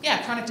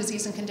chronic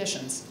disease and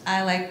conditions.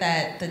 I like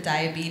that the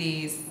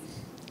diabetes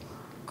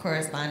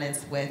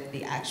correspondence with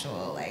the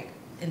actual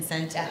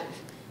incentive. Yeah.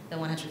 The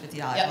 $150,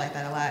 Yep. I like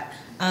that a lot.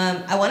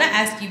 I want to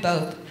ask you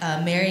both,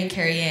 Mary and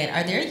Carrie Ann,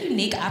 are there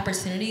unique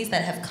opportunities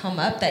that have come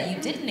up that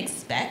you didn't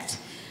expect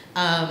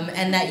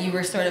and that you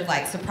were sort of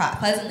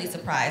pleasantly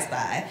surprised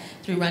by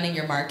through running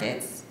your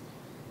markets?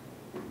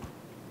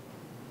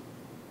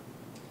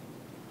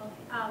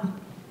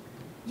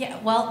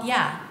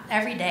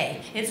 Every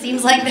day. It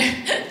seems like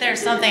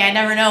there's something, I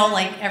never know,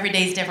 every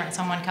day's different.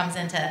 Someone comes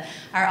into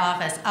our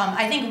office.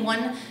 I think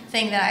one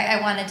thing that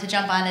I wanted to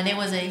jump on, and it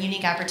was a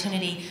unique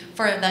opportunity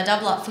for the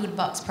Double Up Food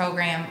Bucks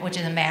program, which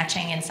is a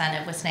matching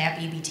incentive with SNAP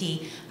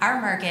EBT. Our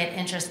market,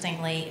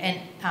 interestingly, and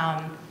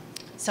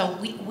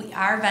so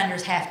our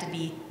vendors have to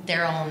be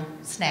their own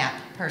SNAP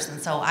person,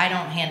 so I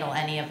don't handle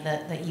any of the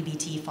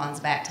EBT funds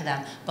back to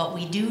them, but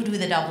we do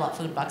the Double Up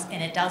Food Bucks,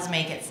 and it does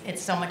make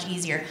it's so much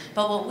easier.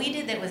 But what we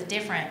did that was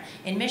different,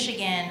 in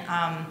Michigan,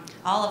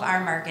 all of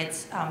our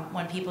markets,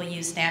 when people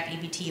use SNAP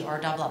EBT or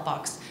Double Up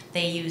Bucks,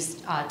 they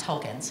use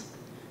tokens.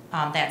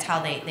 That's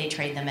how they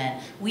trade them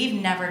in. We've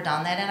never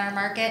done that in our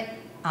market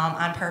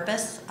on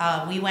purpose.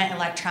 We went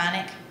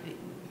electronic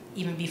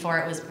even before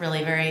it was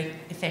really very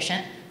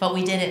efficient, but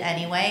we did it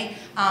anyway.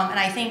 And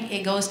I think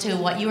it goes to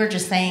what you were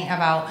just saying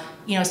about,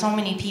 so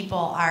many people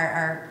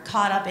are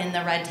caught up in the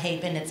red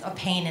tape, and it's a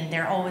pain, and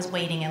they're always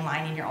waiting in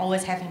line, and you're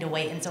always having to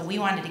wait. And so we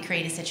wanted to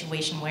create a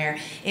situation where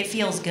it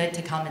feels good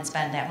to come and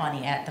spend that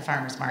money at the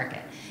farmer's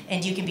market.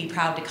 And you can be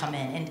proud to come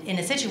in. And in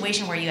a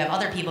situation where you have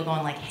other people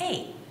going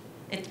hey,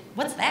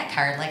 what's that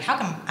card? How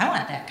come I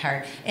want that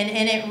card? And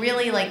it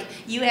really,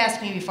 you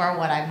asked me before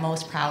what I'm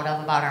most proud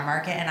of about our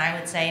market, and I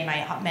would say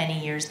my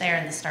many years there,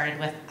 and this started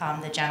with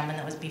the gentleman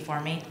that was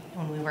before me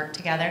when we worked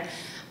together,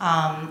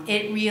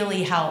 it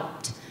really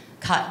helped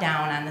cut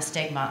down on the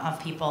stigma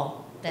of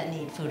people that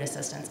need food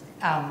assistance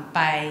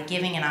by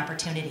giving an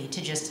opportunity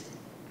to just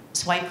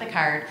swipe the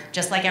card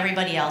just like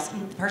everybody else.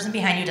 The person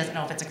behind you doesn't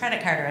know if it's a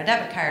credit card or a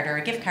debit card or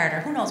a gift card or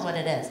who knows what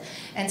it is.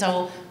 And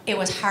so it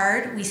was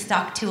hard. We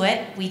stuck to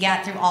it. We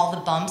got through all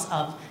the bumps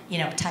of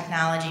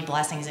technology,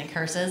 blessings and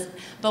curses,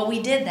 but we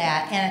did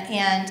that.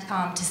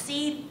 And to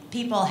see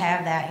people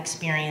have that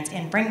experience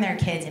and bring their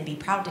kids and be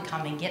proud to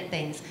come and get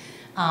things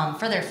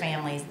for their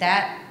families,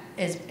 that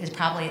is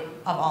probably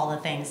of all the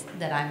things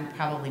that I'm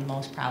probably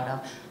most proud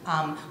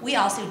of. We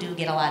also do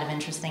get a lot of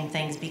interesting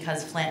things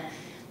because Flint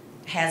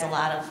has a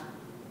lot of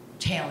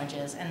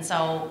challenges, and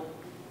so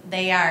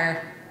we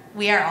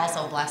are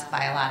also blessed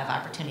by a lot of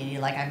opportunity,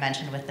 like I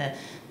mentioned with the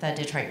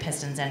Detroit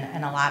Pistons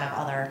and a lot of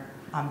other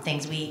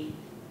things. We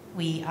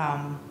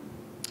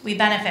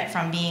benefit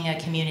from being a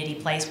community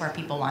place where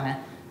people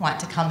want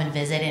to come and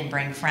visit and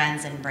bring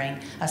friends and bring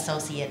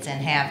associates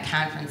and have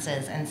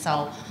conferences. And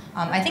so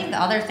I think the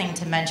other thing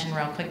to mention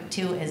real quick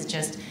too is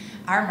just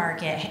our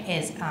market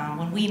is,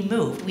 when we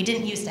moved, we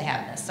didn't used to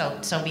have this.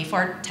 So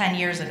before 10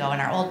 years ago in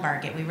our old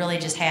market, we really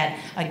just had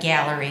a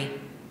gallery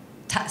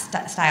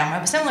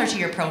style, similar to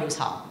your produce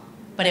hall.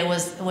 But it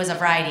was a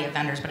variety of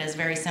vendors, but it's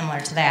very similar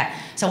to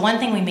that. So one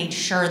thing we made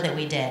sure that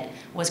we did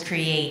was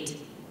create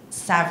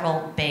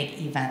several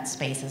big event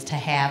spaces to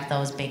have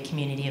those big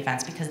community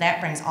events, because that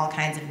brings all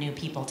kinds of new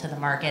people to the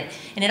market.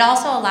 And it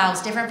also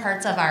allows different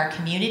parts of our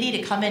community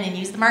to come in and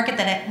use the market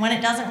when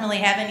it doesn't really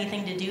have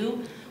anything to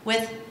do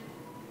with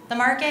the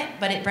market,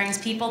 but it brings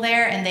people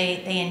there and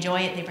they enjoy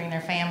it, they bring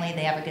their family,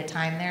 they have a good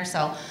time there.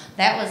 So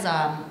that was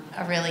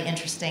a really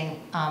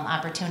interesting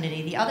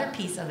opportunity. The other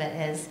piece of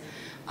it is,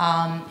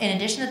 in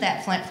addition to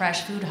that Flint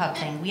Fresh Food Hub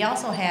thing, we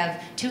also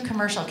have 2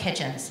 commercial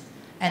kitchens,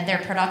 and they're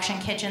production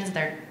kitchens.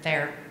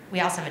 We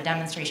also have a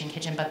demonstration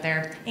kitchen, but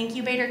they're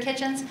incubator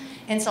kitchens.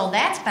 And so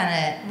that's been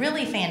a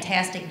really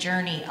fantastic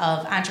journey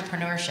of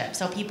entrepreneurship.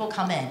 So people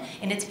come in,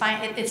 and it's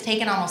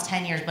taken almost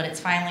 10 years, but it's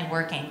finally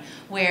working,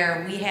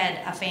 where we had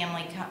a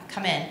family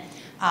come in.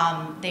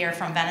 They are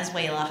from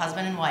Venezuela,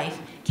 husband and wife,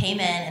 came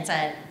in and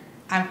said,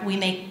 we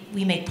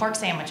make pork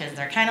sandwiches.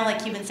 They're kind of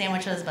like Cuban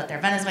sandwiches, but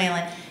they're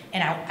Venezuelan,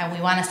 and we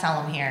want to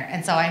sell them here.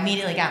 And so I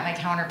immediately got my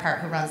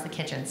counterpart who runs the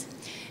kitchens.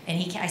 And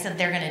I said,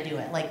 they're going to do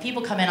it. Like,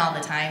 people come in all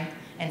the time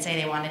and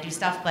say they want to do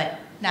stuff, but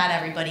not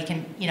everybody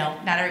can,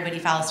 not everybody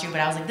follows through.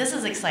 But I was like, this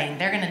is exciting.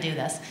 They're going to do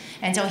this.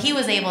 And so he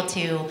was able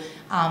to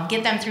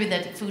get them through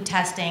the food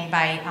testing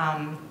by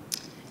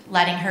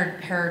letting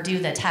her do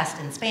the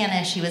test in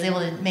Spanish. He was able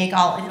to make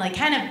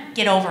kind of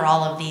get over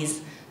all of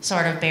these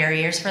sort of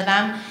barriers for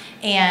them.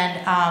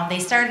 And they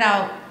started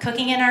out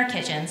cooking in our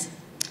kitchens,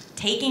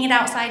 taking it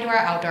outside to our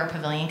outdoor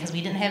pavilion because we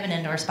didn't have an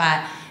indoor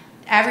spot.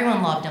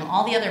 Everyone loved them.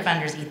 All the other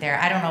vendors eat there.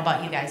 I don't know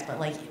about you guys, but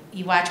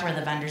you watch where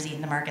the vendors eat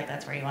in the market.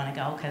 That's where you want to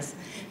go,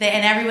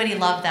 and everybody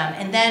loved them.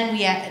 And then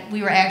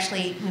we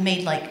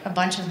made a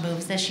bunch of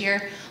moves this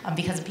year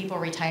because of people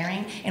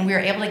retiring, and we were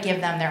able to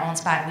give them their own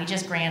spot. We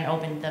just grand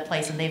opened the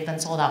place, and they've been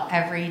sold out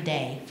every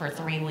day for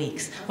 3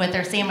 weeks with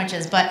their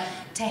sandwiches. But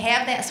to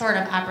have that sort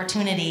of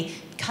opportunity,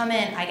 come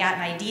in, I got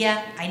an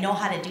idea, I know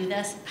how to do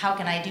this, how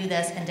can I do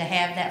this? And to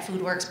have that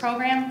FoodWorks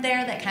program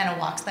there that kind of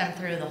walks them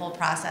through the whole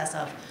process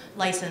of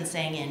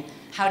licensing and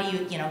how do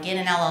you, get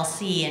an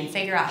LLC and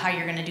figure out how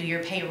you're going to do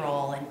your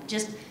payroll and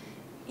just,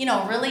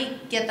 really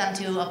get them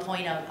to a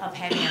point of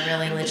having a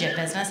really legit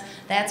business.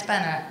 That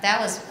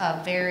was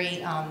a very,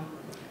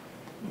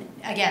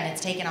 again,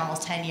 it's taken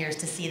almost 10 years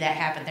to see that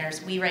happen.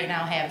 We right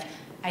now have,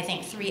 I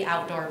think, 3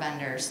 outdoor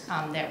vendors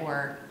that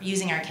were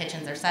using our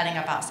kitchens. They're setting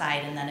up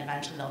outside, and then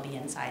eventually they'll be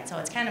inside. So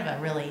it's kind of a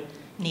really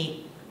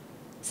neat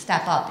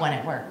step up when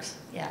it works.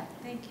 Yeah.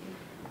 Thank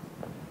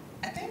you.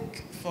 I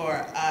think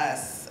for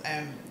us,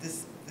 I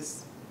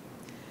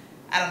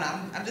don't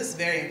know, I'm just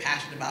very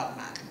impassioned about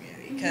my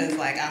community because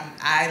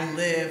I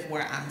live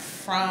where I'm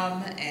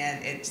from,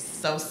 and it's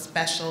so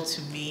special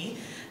to me.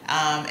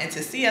 And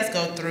to see us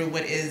go through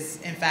what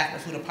is, in fact, the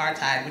food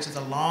apartheid, which is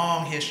a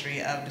long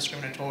history of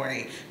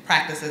discriminatory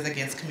practices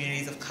against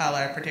communities of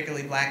color,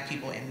 particularly Black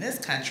people in this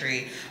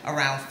country,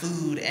 around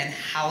food and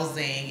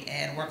housing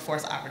and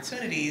workforce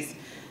opportunities,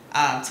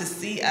 to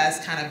see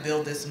us kind of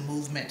build this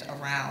movement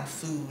around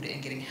food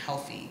and getting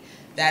healthy,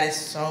 that is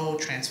so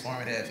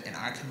transformative in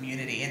our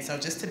community. And so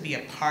just to be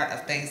a part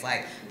of things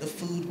like the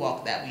food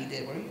walk that we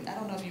did, I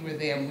don't know if you were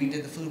there when we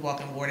did the food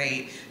walk in Ward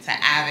 8 to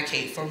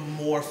advocate for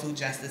more food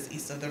justice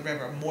east of the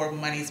river, more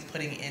money's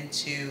putting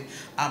into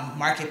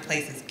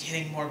marketplaces,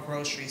 getting more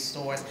grocery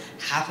stores.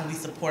 How can we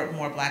support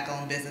more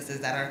Black-owned businesses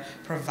that are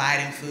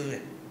providing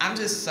food? I'm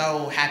just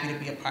so happy to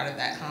be a part of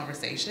that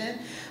conversation.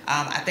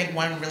 I think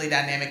one really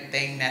dynamic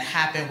thing that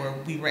happened where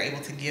we were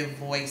able to give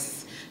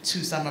voice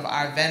to some of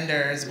our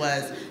vendors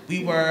was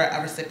we were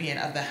a recipient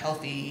of the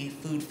Healthy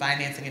Food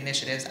Financing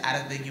Initiatives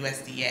out of the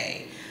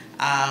USDA.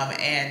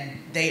 And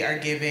they are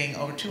giving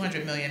over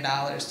 $200 million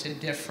to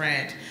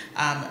different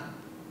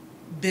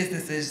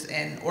businesses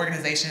and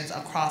organizations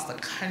across the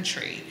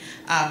country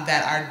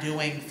that are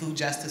doing food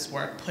justice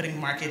work, putting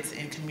markets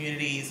in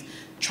communities,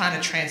 trying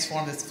to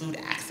transform this food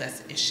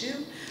access issue.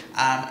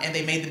 And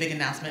they made the big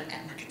announcement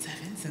at Market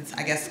 7, since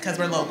I guess because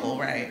we're local,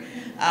 right?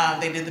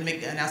 they did the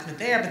big announcement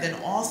there, but then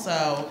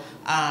also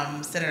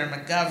Senator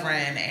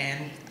McGovern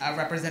and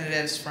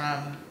representatives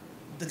from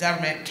the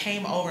government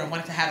came over and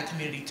wanted to have a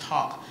community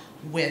talk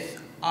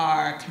with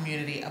our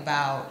community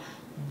about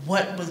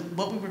what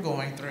we were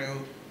going through,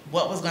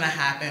 what was going to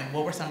happen,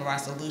 what were some of our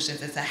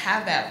solutions, and to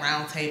have that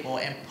round table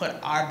and put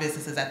our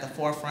businesses at the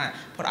forefront,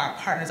 put our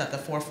partners at the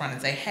forefront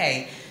and say,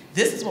 hey,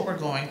 this is what we're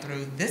going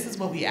through, this is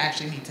what we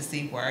actually need to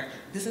see work,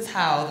 this is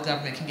how the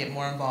government can get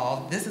more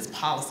involved, this is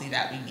policy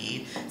that we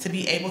need, to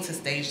be able to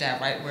stage that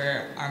right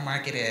where our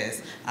market is.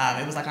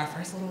 It was like our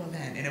first little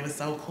event, and it was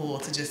so cool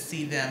to just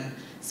see them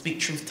speak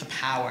truth to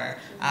power,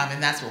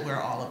 and that's what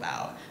we're all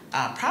about.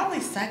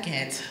 Probably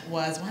second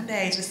was one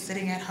day just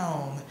sitting at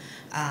home,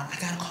 I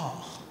got a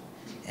call,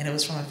 and it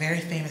was from a very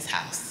famous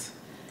house,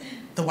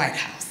 the White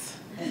House.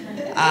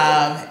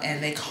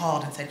 And they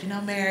called and said, you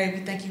know, Mary, we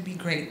think you'd be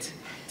great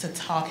to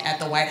talk at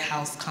the White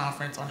House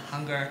Conference on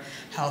Hunger,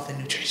 Health, and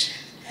Nutrition.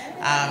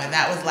 And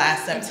that was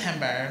last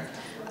September.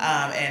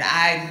 And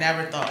I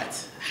never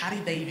thought, how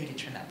did they even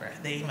get your number?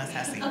 They must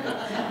have seen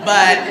it.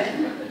 But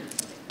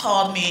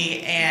called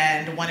me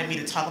and wanted me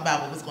to talk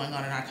about what was going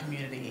on in our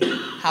community,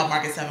 how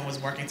Market 7 was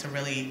working to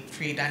really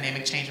create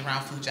dynamic change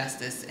around food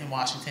justice in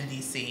Washington,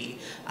 D.C.,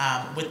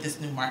 what this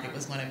new market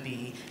was going to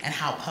be, and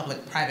how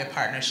public-private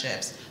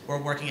partnerships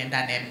were working in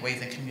dynamic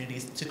ways in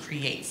communities to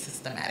create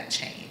systematic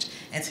change.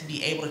 And to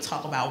be able to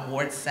talk about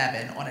Ward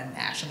 7 on a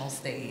national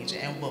stage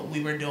and what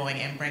we were doing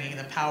and bringing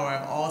the power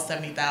of all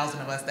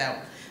 70,000 of us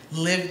that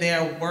live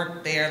there,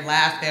 work there,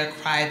 laugh there,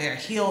 cry there,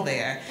 heal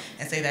there,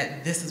 and say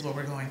that this is what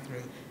we're going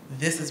through.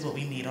 This is what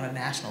we need on a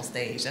national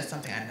stage. That's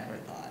something I never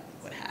thought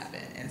would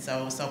happen. And so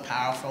it was so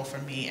powerful for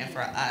me and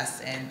for us,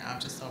 and I'm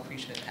just so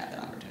appreciative to have that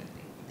opportunity.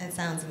 That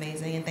sounds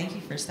amazing, and thank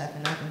you for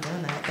stepping up and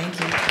doing that. Thank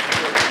you.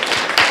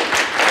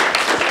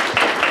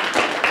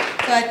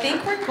 So I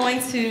think we're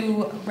going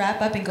to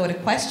wrap up and go to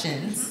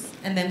questions,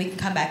 and then we can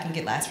come back and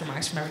get last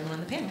remarks from everyone on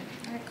the panel.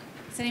 All right.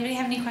 Does anybody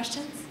have any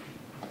questions?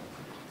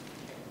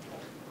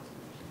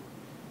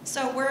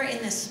 So we're in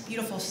this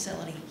beautiful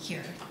facility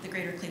here, the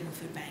Greater Cleveland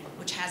Food Bank,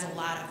 which has a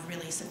lot of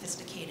really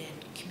sophisticated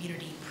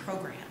community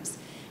programs.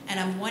 And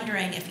I'm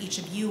wondering if each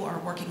of you are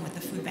working with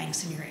the food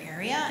banks in your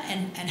area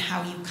and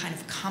how you kind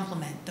of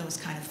complement those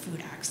kind of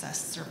food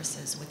access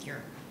services with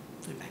your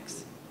food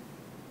banks.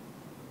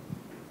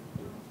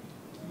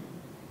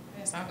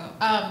 Yes, I'll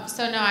go.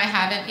 So no, I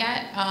haven't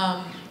yet.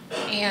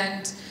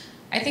 And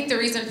I think the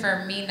reason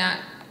for me not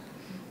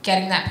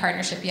getting that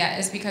partnership yet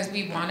is because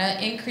we want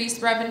to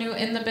increase revenue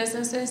in the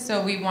businesses, so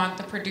we want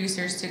the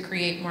producers to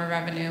create more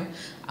revenue.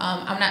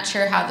 I'm not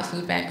sure how the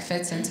food bank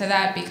fits into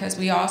that because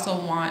we also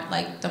want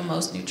like the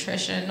most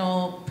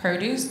nutritional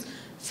produce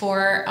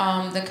for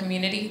the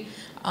community.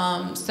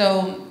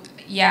 So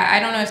yeah, I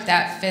don't know if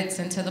that fits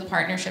into the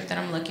partnership that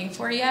I'm looking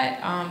for yet,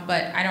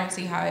 but I don't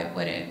see how it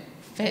wouldn't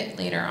fit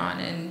later on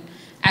and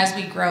as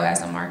we grow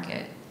as a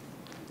market.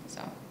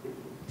 So.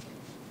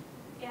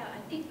 Yeah,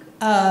 I think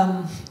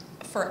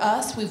for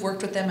us, we've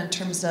worked with them in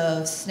terms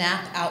of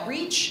SNAP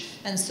outreach.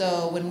 And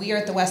so when we are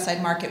at the West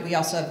Side Market, we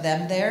also have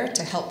them there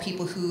to help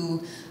people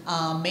who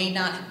may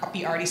not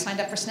be already signed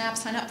up for SNAP,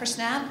 sign up for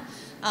SNAP.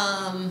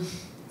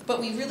 But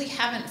we really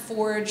haven't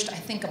forged, I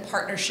think, a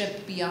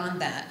partnership beyond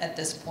that at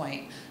this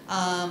point.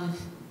 I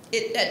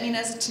mean,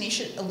 as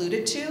Tanisha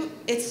alluded to,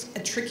 it's a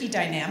tricky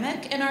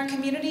dynamic in our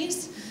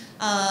communities.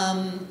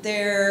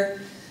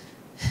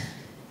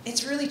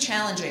 It's really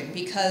challenging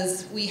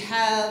because we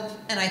have,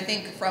 and I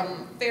think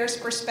from FAIR's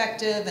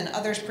perspective and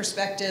others'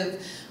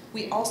 perspective,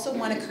 we also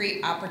want to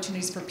create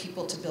opportunities for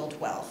people to build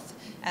wealth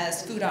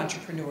as food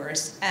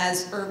entrepreneurs,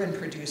 as urban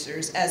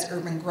producers, as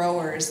urban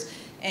growers.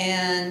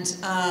 And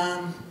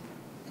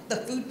the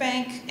food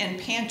bank and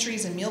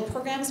pantries and meal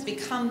programs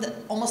become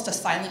almost a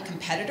silent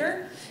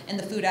competitor in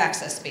the food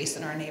access space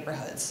in our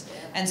neighborhoods.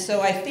 And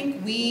so I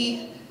think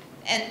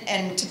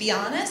and to be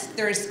honest,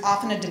 there's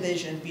often a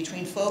division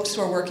between folks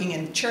who are working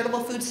in charitable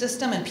food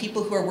system and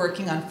people who are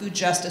working on food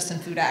justice and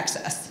food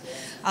access.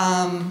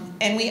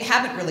 And we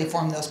haven't really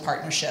formed those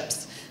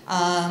partnerships.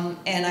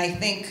 And I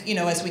think, you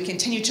know, as we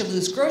continue to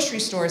lose grocery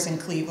stores in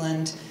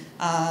Cleveland,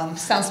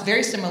 sounds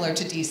very similar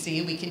to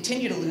DC, we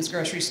continue to lose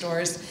grocery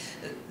stores.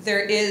 There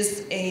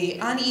is an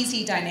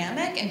uneasy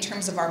dynamic in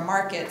terms of our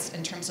markets,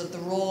 in terms of the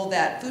role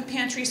that food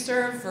pantries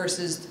serve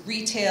versus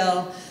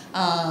retail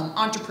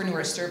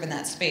entrepreneurs serve in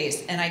that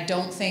space. And I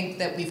don't think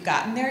that we've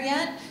gotten there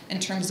yet in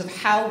terms of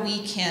how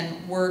we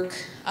can work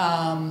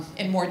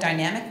in more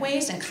dynamic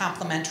ways and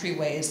complementary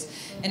ways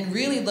and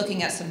really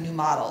looking at some new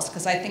models,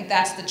 because I think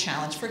that's the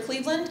challenge for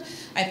Cleveland.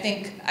 I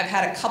think I've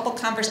had a couple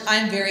conversations.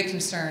 I'm very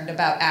concerned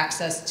about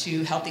access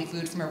to healthy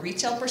food from a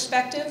retail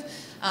perspective.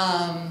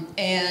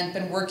 And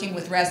been working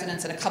with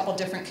residents in a couple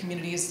different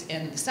communities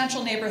in the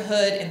Central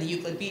neighborhood, in the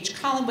Euclid Beach,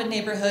 Collinwood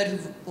neighborhood,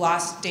 who've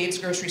lost Dave's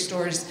grocery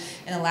stores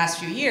in the last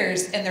few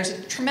years. And there's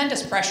a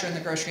tremendous pressure in the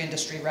grocery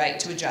industry, right,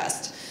 to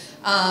adjust.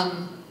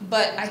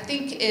 But I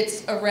think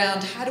it's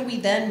around how do we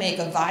then make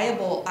a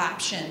viable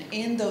option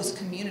in those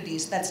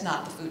communities that's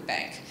not the food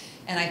bank.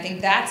 And I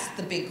think that's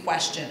the big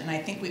question. And I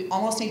think we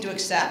almost need to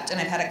accept, and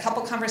I've had a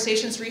couple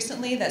conversations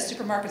recently, that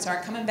supermarkets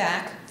aren't coming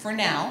back for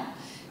now.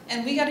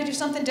 And we got to do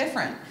something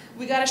different.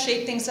 We got to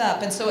shake things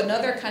up. And so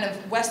another kind of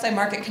Westside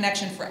Market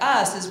connection for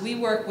us is we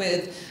work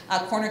with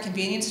corner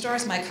convenience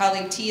stores. My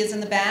colleague T is in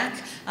the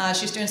back.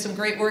 She's doing some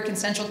great work in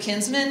Central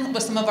Kinsman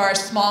with some of our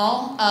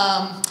small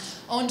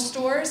owned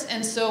stores.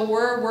 And so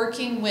we're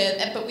working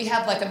with, but we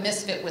have like a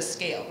misfit with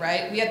scale,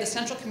 right? We have the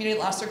Central Community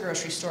Lost Their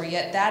Grocery Store,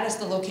 yet that is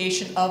the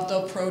location of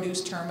the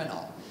produce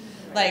terminal.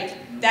 Like,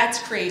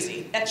 that's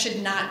crazy. That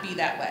should not be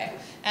that way.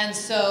 And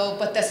so,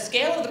 but the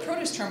scale of the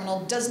produce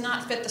terminal does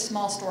not fit the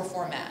small store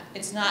format.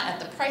 It's not at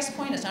the price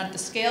point, it's not at the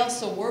scale,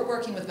 so we're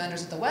working with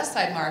vendors at the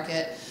Westside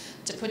Market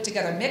to put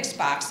together mixed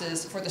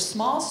boxes for the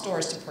small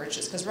stores to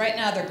purchase, because right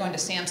now they're going to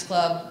Sam's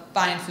Club,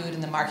 buying food,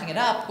 and then marking it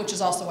up, which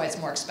is also why it's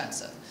more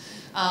expensive.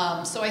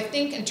 So I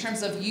think in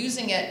terms of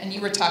using it, and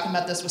you were talking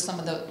about this with some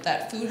of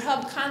that food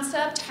hub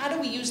concept, how do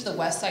we use the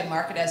Westside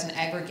Market as an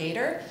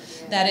aggregator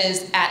that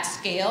is at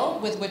scale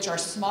with which our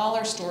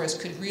smaller stores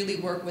could really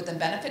work with and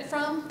benefit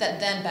from, that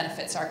then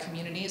benefits our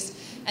communities?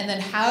 And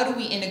then how do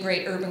we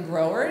integrate urban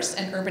growers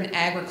and urban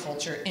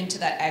agriculture into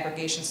that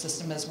aggregation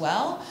system as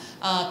well?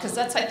 Because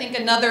that's, I think,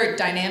 another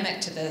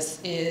dynamic to this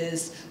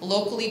is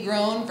locally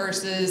grown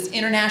versus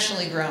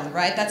internationally grown,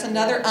 right? That's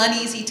another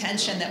uneasy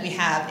tension that we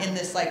have in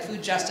this like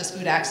food justice,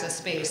 food access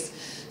space.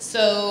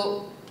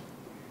 So,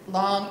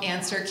 long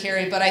answer,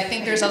 Carrie, but I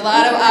think there's a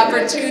lot of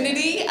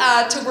opportunity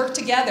to work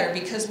together,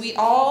 because we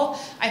all,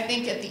 I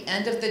think at the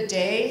end of the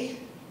day,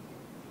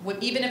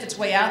 even if it's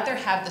way out there,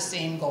 have the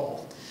same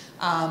goal.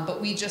 But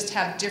we just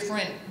have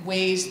different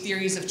ways,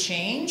 theories of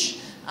change,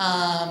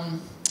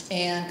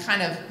 and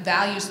kind of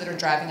values that are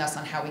driving us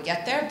on how we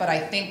get there. But I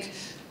think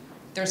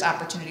there's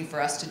opportunity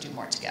for us to do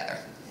more together.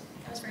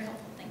 That was very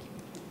helpful. Thank you.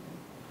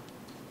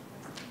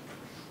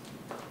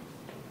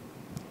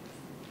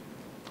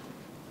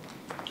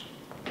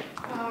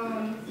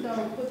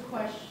 So quick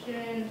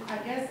question, I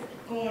guess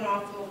going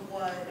off of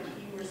what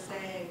you were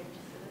saying,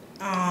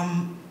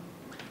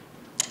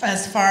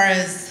 as far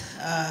as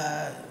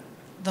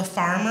the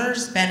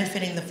farmers,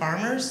 benefiting the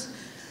farmers,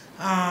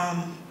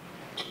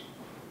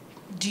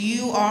 do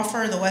you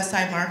offer, the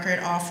Westside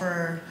Market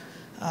offer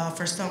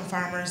for some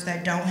farmers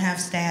that don't have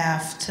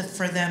staff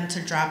for them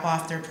to drop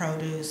off their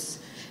produce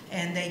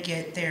and they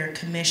get their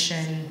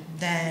commission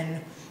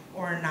then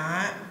or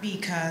not?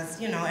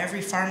 Because, you know,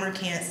 every farmer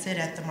can't sit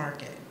at the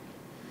market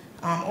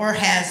or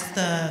has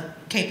the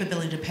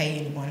capability to pay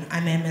anyone. I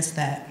may have missed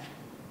that.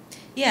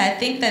 Yeah, I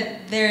think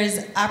that there's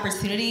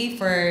opportunity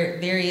for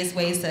various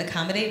ways to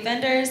accommodate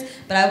vendors,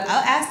 but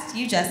I'll ask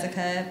you,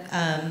 Jessica,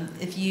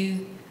 if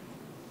you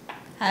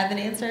have an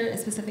answer, a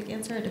specific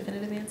answer, a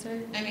definitive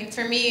answer? I mean,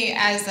 for me,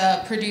 as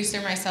a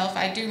producer myself,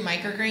 I do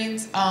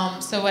microgreens.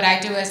 So what I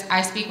do is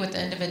I speak with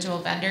the individual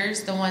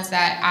vendors, the ones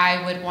that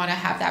I would want to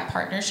have that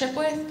partnership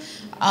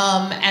with,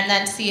 and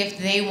then see if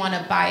they want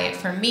to buy it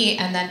from me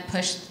and then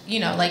push, you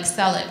know, like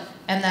sell it.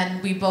 And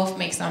then we both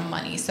make some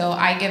money. So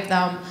I give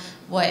them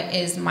what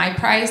is my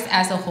price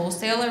as a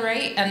wholesaler,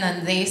 right? And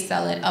then they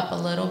sell it up a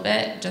little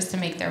bit just to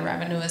make their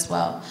revenue as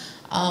well.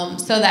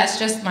 So that's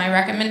just my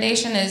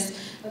recommendation is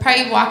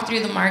probably walk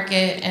through the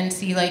market and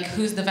see like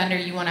who's the vendor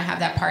you want to have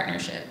that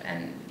partnership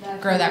and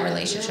grow that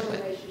relationship with.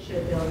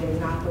 Relationship building,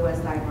 not the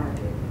Westside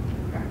Market.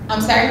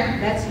 I'm sorry?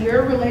 That's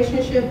your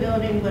relationship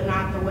building, but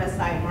not the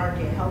Westside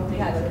Market. Helping You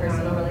have a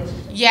personal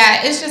relationship?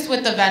 Yeah, it's just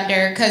with the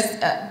vendor, because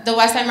the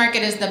Westside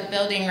Market is the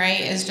building,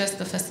 right? It's just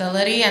the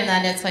facility, and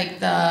then it's like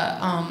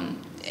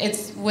the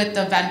it's with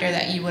the vendor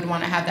that you would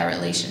want to have that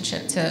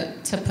relationship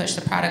to push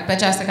the product. But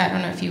Jessica, I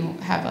don't know if you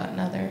have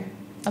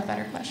a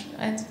better question.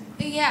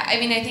 Yeah, I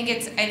mean, I think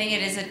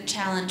it is a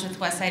challenge with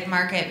Westside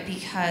Market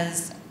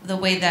because the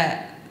way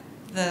that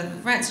the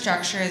rent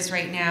structure is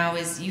right now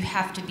is you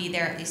have to be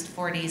there at least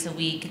 4 days a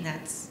week, and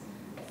that's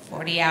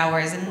 40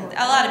 hours, and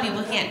a lot of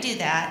people can't do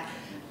that.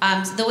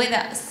 So the way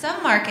that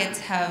some markets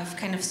have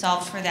kind of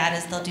solved for that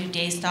is they'll do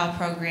day-style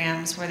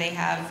programs where they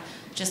have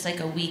just like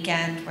a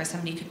weekend where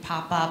somebody could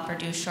pop up or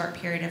do a short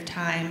period of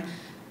time.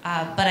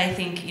 But I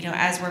think, you know,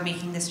 as we're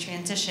making this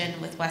transition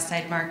with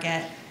Westside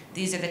Market,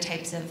 these are the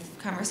types of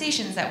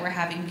conversations that we're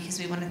having because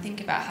we want to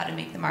think about how to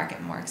make the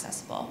market more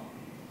accessible.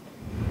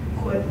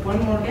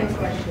 One more quick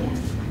question.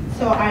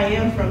 So I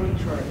am from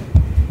Detroit,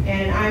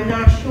 and I'm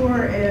not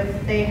sure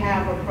if they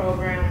have a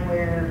program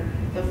where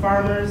the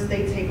farmers,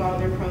 they take all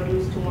their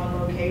produce to one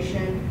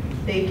location,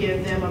 they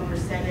give them a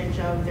percentage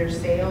of their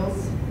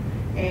sales,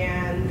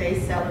 and they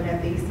sell it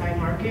at the Eastside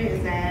Market.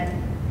 Is that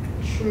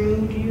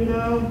true? Do you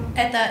know?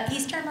 At the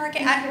Eastern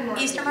Market?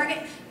 Eastern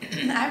Market.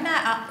 I'm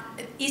not.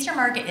 Eastern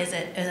Market is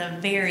a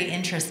very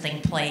interesting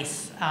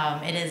place.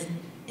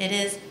 It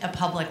is a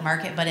public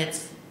market, but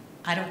it's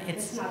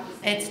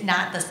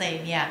not the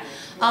same. Yeah.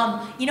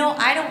 You know,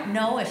 I don't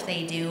know if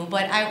they do,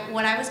 but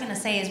what I was going to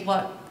say is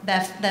what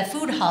the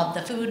food hub,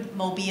 the food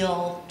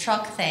mobile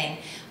truck thing.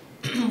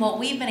 What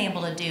we've been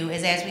able to do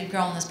is, as we've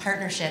grown this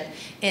partnership,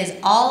 is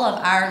all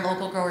of our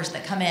local growers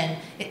that come in,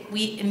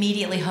 we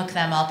immediately hook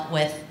them up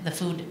with the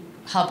food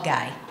hub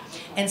guy.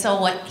 And so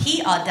what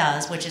he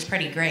does, which is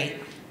pretty great,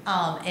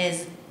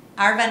 is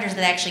our vendors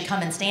that actually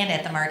come and stand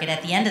at the market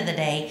at the end of the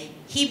day,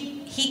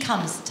 he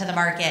comes to the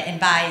market and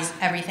buys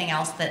everything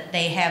else that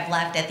they have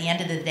left at the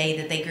end of the day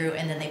that they grew,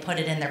 and then they put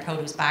it in their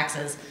produce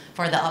boxes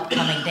for the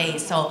upcoming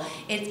days. So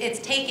it's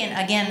taken,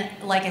 again,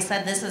 like I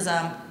said, this is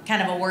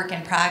kind of a work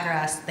in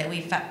progress that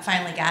we've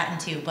finally gotten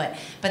to, but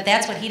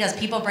that's what he does.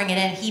 People bring it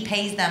in, he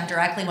pays them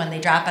directly when they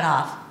drop it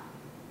off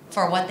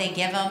for what they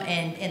give them,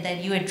 and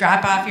then you would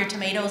drop off your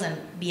tomatoes and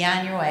be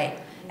on your way,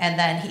 and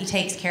then he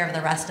takes care of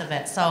the rest of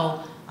it.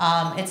 So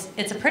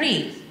it's a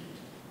pretty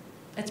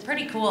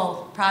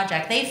cool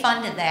project. They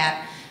funded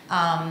that.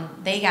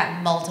 They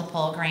got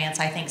multiple grants.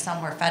 I think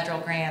some were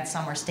federal grants,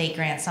 some were state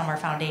grants, some were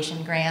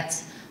foundation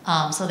grants.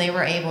 So they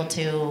were able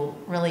to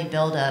really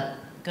build a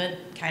good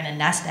kind of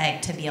nest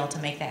egg to be able to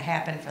make that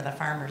happen for the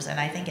farmers, and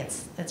I think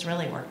it's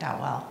really worked out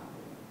well.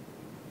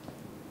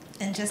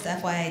 And just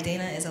FYI,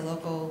 Dana is a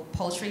local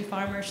poultry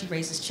farmer. She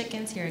raises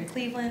chickens here in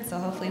Cleveland, so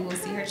hopefully we'll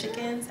see her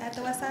chickens at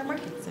the Westside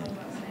Market soon.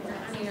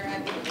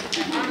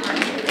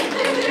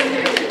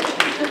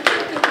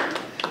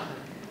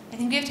 I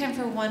think we have time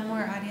for one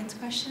more audience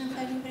question if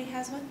anybody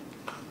has one.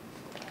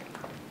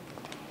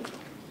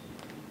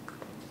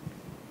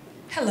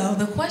 Hello,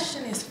 the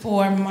question is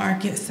for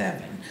Market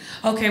 7.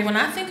 Okay, when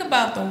I think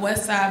about the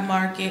Westside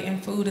Market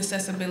and food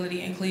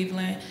accessibility in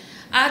Cleveland,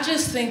 I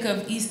just think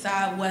of East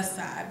Side, West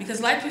Side,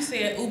 because like you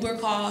said, Uber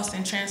costs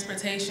and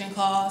transportation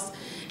costs,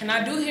 and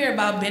I do hear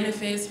about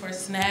benefits for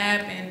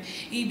SNAP and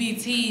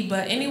EBT,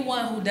 but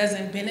anyone who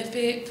doesn't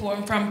benefit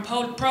from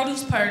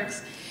produce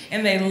perks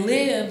and they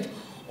live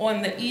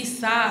on the East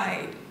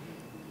Side,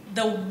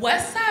 the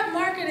West Side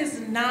Market is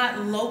not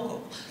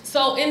local.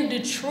 So in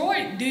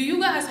Detroit, do you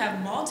guys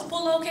have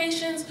multiple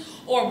locations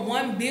or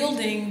one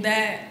building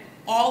that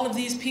all of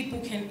these people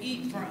can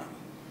eat from?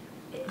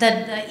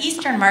 The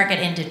Eastern Market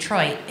in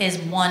Detroit is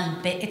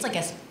one big, it's like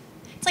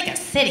a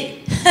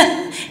city,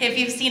 if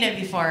you've seen it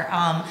before.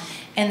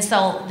 And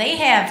so they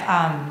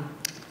have,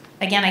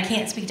 again, I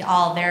can't speak to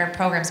all their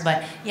programs,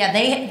 but yeah,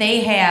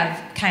 they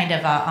have kind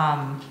of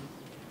a,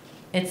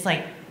 it's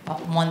like a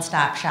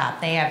one-stop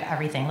shop. They have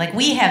everything. Like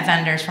we have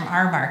vendors from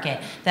our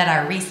market that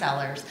are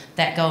resellers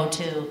that go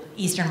to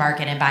Eastern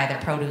Market and buy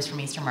their produce from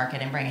Eastern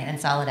Market and bring it and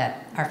sell it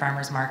at our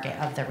farmers market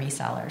of the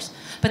resellers.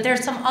 But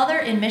there's some other,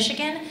 in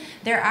Michigan,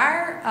 there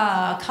are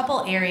a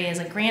couple areas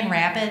like Grand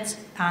Rapids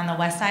on the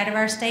west side of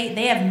our state.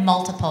 They have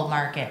multiple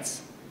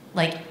markets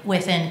like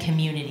within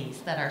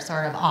communities that are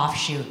sort of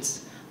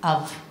offshoots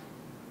of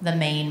the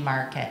main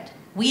market.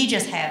 We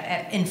just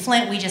have, in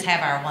Flint, we just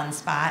have our one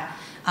spot.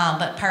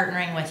 But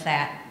partnering with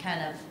that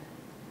kind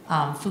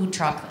of food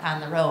truck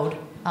on the road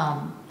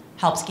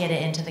helps get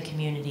it into the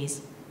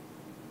communities,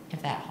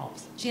 if that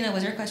helps. Gina,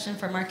 was your question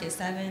for Market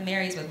 7?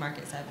 Mary's with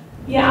Market 7.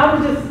 Yeah, I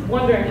was just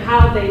wondering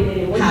how they did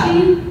it. When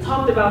she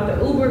talked about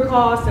the Uber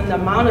costs and the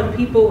amount of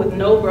people with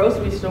no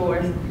grocery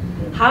stores,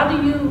 how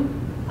do you,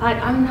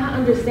 I'm not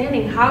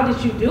understanding, how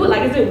did you do it?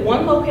 Like, is it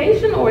one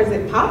location or is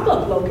it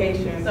pop-up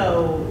locations?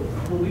 So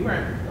when we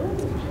were,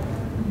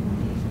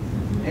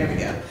 there we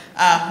go.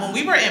 When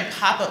we were in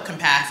pop-up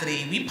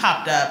capacity, we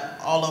popped up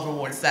all over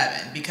Ward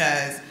 7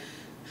 because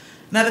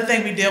another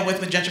thing we deal with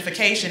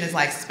gentrification is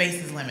like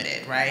space is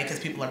limited, right? Because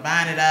people are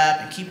buying it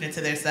up and keeping it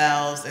to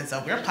themselves. And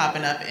so we're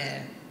popping up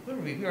in, where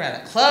were we? We were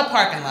at a club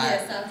parking lot.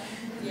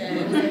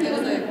 It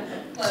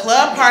was a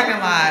club parking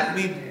lot.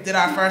 We did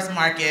our first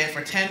market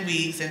for 10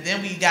 weeks, and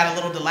then we got a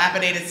little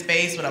dilapidated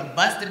space with a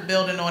busted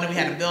building on it. We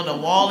had to build a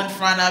wall in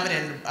front of it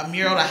and a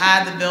mural to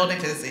hide the building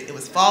because it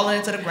was falling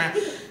into the ground.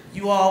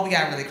 You all, we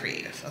got really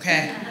creative,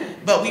 okay?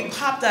 But we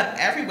popped up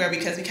everywhere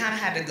because we kind of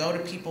had to go to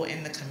people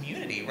in the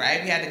community,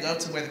 right? We had to go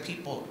to where the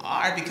people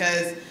are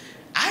because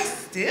I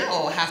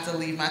still have to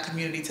leave my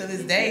community to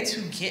this day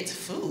to get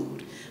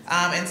food.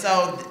 And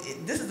so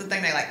this is the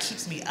thing that like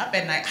keeps me up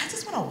at night. I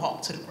just want to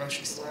walk to the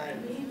grocery store,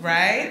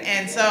 right?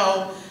 And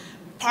so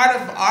part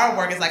of our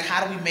work is like,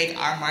 how do we make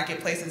our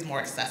marketplaces more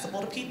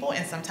accessible to people?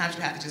 And sometimes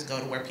you have to just go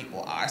to where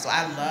people are. So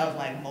I love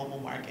like mobile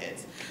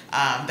markets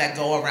that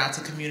go around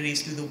to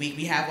communities through the week.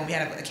 We have one, we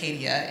have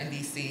Acadia in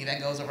DC that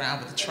goes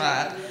around with a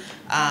truck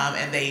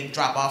and they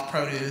drop off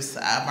produce.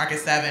 Market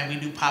 7, we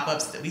do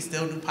pop-ups, we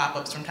still do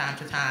pop-ups from time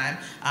to time.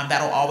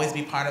 That'll always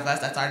be part of us,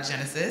 that's our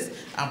genesis.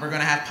 We're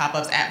gonna have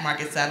pop-ups at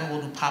Market 7,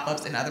 we'll do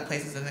pop-ups in other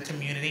places in the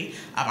community.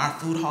 Our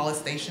food hall is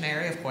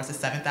stationary, of course, it's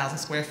 7,000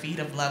 square feet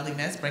of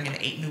loveliness, bringing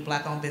 8 new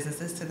Black-owned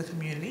businesses to the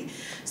community.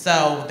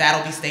 So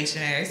that'll be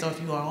stationary, so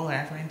if you all are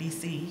ever in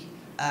DC,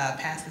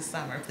 past this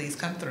summer, please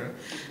come through.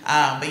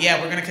 But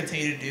yeah, we're gonna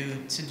continue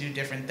to do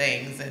different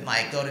things and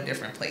like go to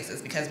different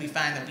places because we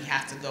find that we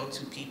have to go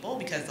to people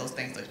because those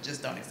things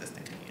just don't exist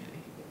in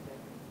community.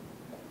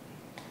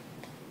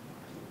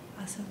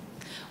 Awesome.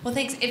 Well,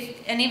 thanks.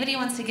 If anybody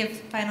wants to give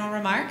final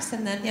remarks,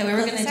 and then yeah, we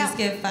were gonna just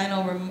give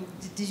final.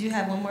 Did you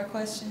have one more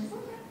question?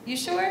 You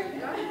sure?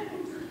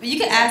 But you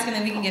can ask, and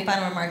then we can get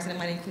final remarks, and it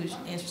might include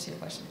answers to your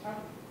question.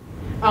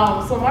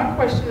 So my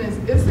question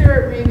is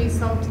there maybe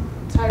some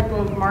type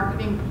of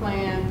marketing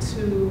plan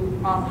to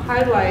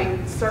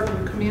highlight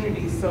certain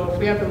communities. So if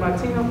we have the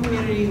Latino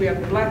community, we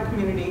have the Black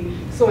community.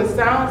 So it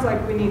sounds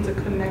like we need to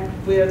connect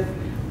with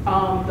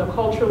the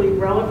culturally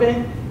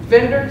relevant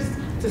vendors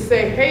to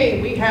say,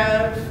 hey, we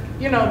have,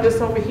 you know,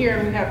 this over here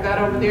and we have that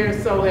over there,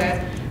 so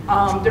that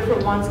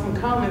different ones can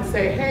come and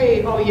say,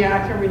 hey, oh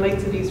yeah, I can relate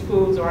to these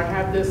foods, or I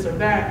have this or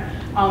that.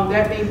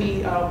 That may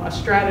be a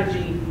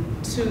strategy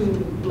to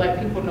let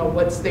people know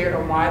what's there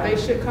and why they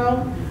should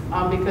come.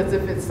 Because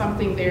if it's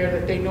something there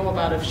that they know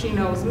about, if she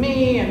knows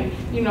me and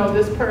you know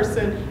this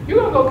person, you're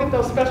gonna go get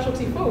those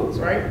specialty foods,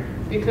 right?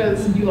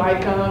 Because you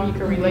like them, you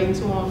can relate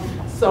to them.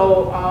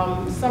 So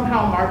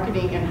somehow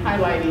marketing and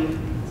highlighting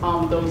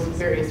those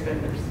various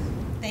vendors.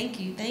 Thank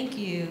you, thank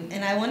you.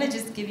 And I want to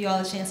just give you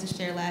all a chance to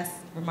share last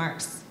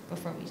remarks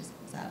before we just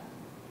close out.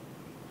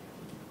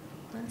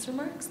 Last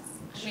remarks?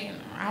 I mean,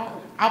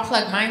 I'll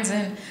plug mines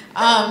in.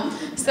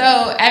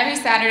 So every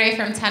Saturday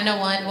from 10 to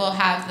 1, we'll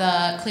have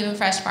the Cleveland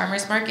Fresh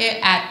Farmers Market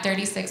at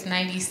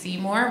 3690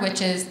 Seymour,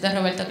 which is the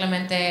Roberto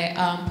Clemente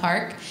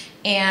Park.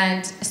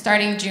 And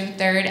starting June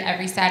 3rd,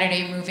 every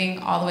Saturday, moving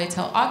all the way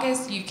till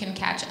August, you can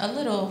catch a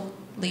little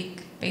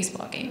league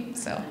baseball game.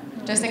 So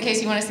just in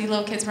case you want to see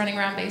little kids running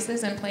around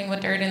bases and playing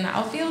with dirt in the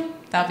outfield,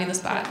 that'll be the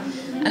spot.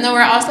 And then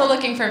we're also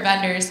looking for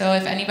vendors. So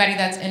if anybody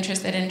that's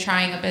interested in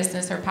trying a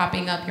business or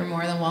popping up, you're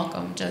more than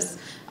welcome. Just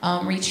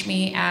reach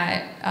me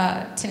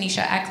at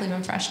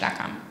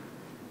Tanisha@clevelandfresh.com.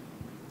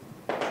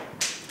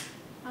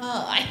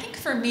 I think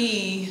for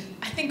me,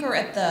 I think we're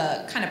at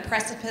the kind of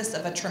precipice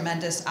of a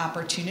tremendous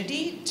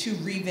opportunity to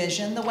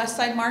revision the West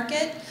Side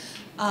Market.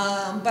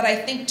 But I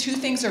think two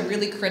things are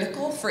really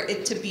critical for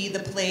it to be the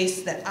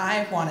place that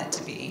I want it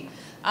to be.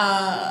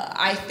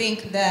 I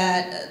think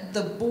that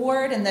the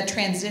board and the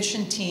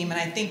transition team, and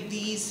I think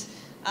these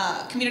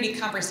community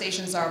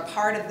conversations are a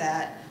part of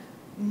that,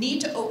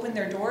 need to open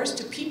their doors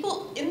to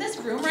people in this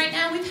room right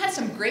now. We've had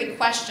some great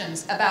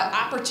questions about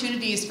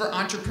opportunities for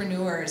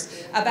entrepreneurs,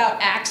 about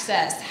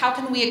access. How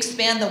can we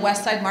expand the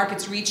West Side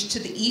Market's reach to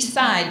the East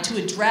Side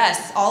to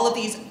address all of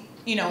these,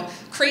 you know,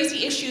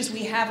 crazy issues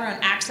we have around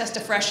access to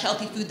fresh,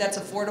 healthy food that's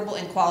affordable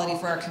and quality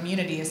for our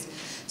communities.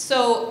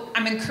 So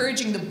I'm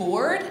encouraging the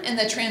board and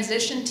the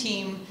transition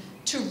team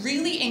to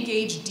really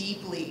engage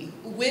deeply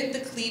with the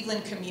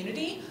Cleveland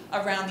community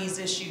around these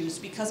issues,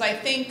 because I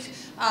think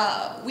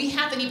we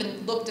haven't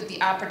even looked at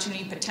the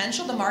opportunity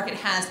potential the market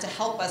has to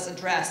help us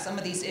address some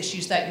of these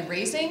issues that you're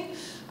raising.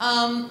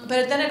 But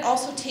then it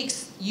also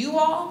takes you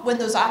all, when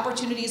those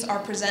opportunities are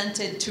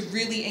presented, to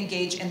really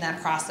engage in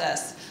that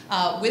process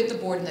with the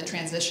board and the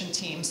transition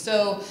team.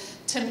 So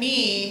to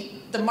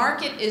me, the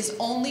market is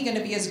only going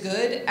to be as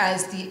good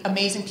as the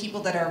amazing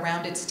people that are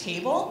around its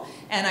table.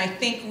 And I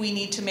think we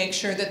need to make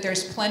sure that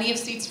there's plenty of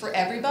seats for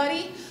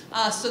everybody.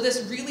 So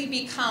this really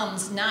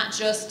becomes not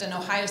just an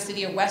Ohio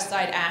City or West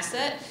Side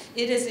asset.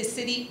 It is a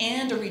city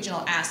and a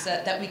regional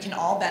asset that we can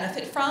all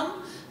benefit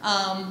from.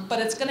 But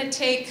it's going to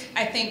take,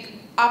 I think,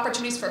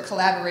 opportunities for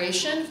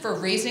collaboration, for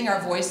raising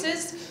our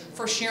voices,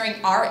 for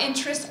sharing our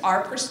interests,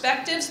 our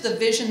perspectives, the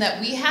vision that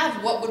we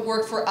have, what would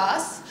work for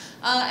us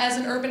as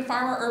an urban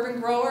farmer,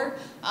 urban grower,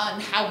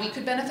 and how we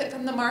could benefit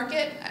from the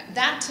market.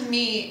 That, to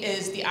me,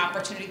 is the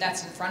opportunity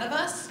that's in front of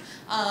us,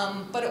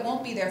 but it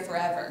won't be there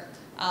forever.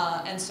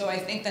 And so I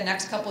think the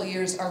next couple of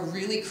years are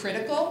really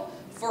critical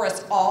for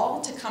us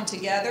all to come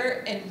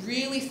together and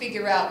really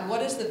figure out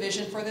what is the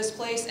vision for this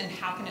place and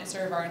how can it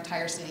serve our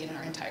entire city and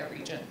our entire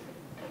region.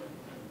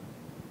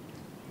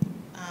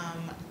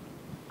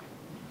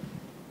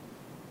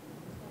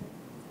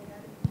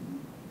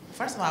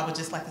 First of all, I would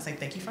just like to say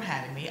thank you for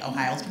having me.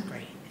 Ohio's been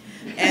great.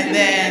 And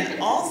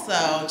then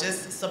also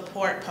just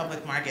support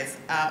public markets.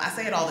 I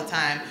say it all the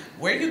time,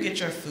 where you get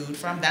your food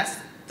from, that's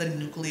the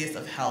nucleus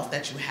of health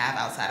that you have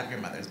outside of your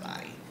mother's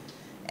body.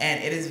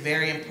 And it is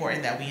very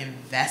important that we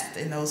invest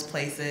in those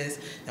places,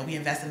 that we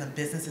invest in the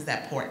businesses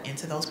that pour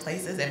into those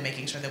places, and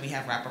making sure that we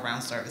have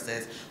wraparound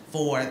services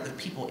for the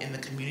people in the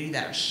community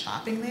that are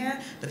shopping there,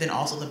 but then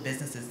also the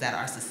businesses that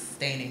are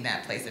sustaining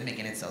that place and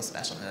making it so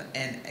special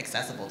and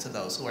accessible to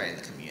those who are in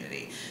the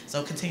community.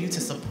 So continue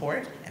to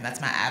support, and that's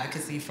my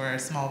advocacy for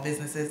small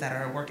businesses that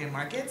are working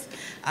markets.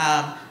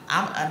 I'm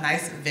a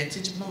nice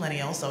vintage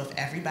millennial, so if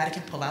everybody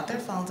can pull out their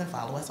phones and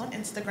follow us on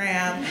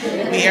Instagram,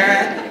 we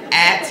are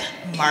at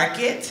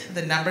Market,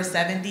 the number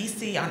 7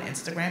 DC on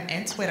Instagram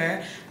and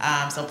Twitter.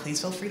 So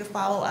please feel free to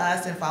follow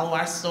us and follow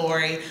our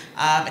story.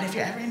 And if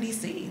you're ever in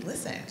DC,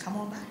 listen, come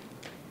on by.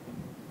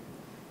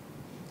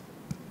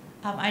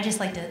 I'd just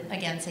like to,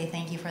 again, say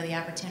thank you for the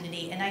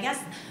opportunity. And I guess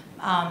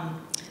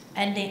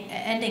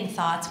ending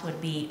thoughts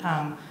would be,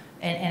 and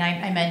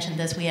I mentioned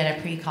this, we had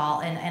a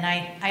pre-call, and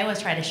I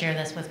always try to share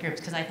this with groups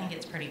because I think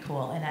it's pretty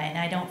cool, and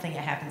I don't think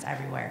it happens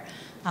everywhere.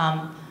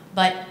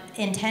 But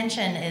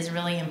intention is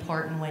really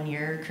important when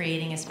you're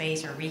creating a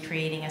space or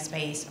recreating a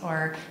space,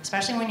 or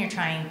especially when you're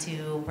trying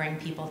to bring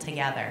people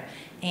together.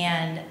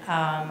 And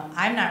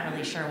I'm not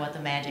really sure what the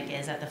magic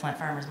is at the Flint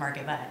Farmers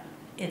Market, but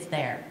it's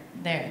there.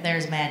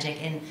 There's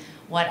magic. And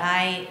what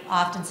I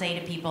often say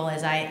to people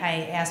is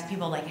I ask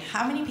people, like,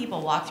 how many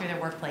people walk through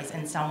their workplace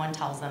and someone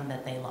tells them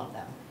that they love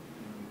them?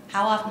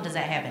 How often does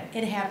that happen?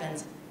 It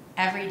happens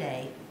every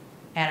day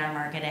at our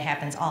market. It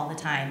happens all the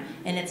time.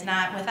 And it's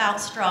not without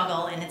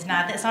struggle, and it's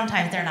not that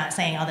sometimes they're not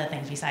saying other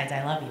things besides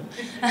I love you.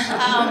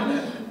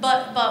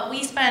 But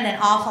we spend an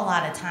awful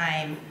lot of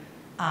time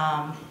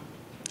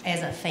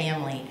as a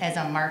family, as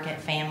a market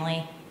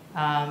family.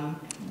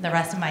 The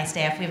rest of my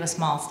staff, we have a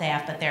small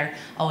staff, but they're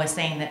always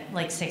saying that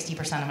like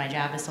 60% of my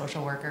job is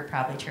social worker,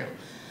 probably true.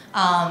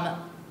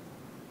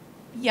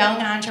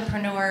 Young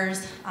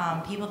entrepreneurs,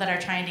 people that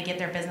are trying to get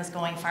their business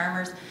going,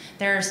 farmers,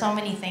 there are so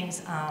many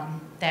things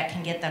that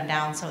can get them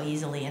down so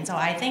easily. And so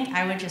I think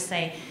I would just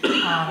say,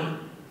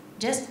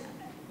 just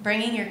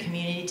bringing your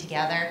community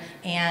together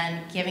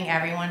and giving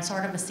everyone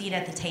sort of a seat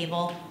at the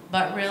table,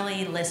 but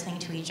really listening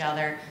to each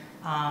other,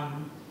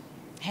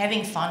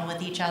 having fun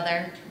with each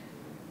other,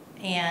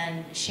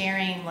 and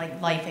sharing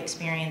like life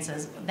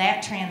experiences,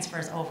 that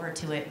transfers over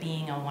to it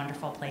being a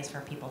wonderful place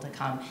for people to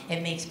come.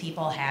 It makes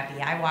people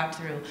happy. I walked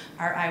through,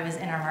 I was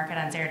in our market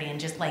on Saturday, and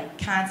just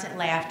like constant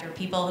laughter,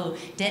 people who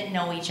didn't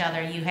know each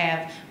other. You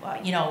have,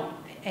 you know,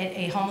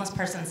 a homeless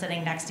person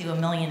sitting next to a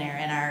millionaire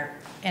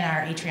in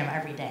our atrium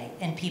every day,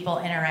 and people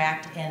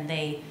interact, and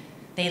they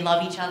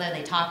love each other,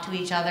 they talk to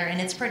each other, and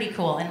it's pretty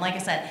cool. And like I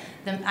said,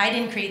 I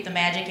didn't create the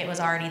magic, it was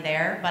already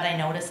there, but I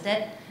noticed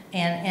it.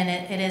 And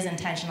it is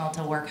intentional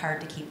to work hard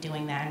to keep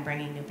doing that and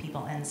bringing new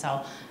people in.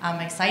 So I'm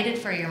excited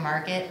for your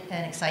market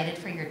and excited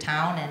for your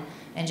town,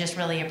 and just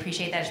really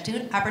appreciate that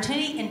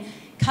opportunity. And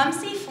come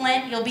see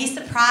Flint, you'll be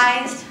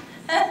surprised.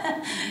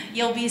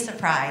 You'll be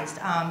surprised.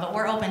 But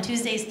we're open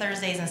Tuesdays,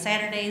 Thursdays, and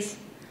Saturdays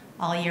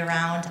all year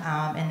round.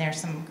 And there's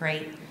some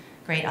great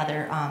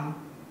other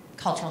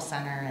cultural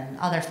center and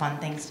other fun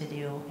things to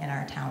do in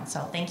our town.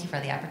 So thank you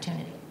for the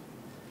opportunity.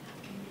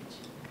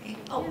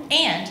 Oh,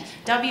 and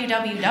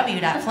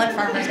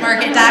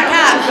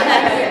www.flintfarmersmarket.com.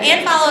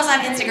 And follow us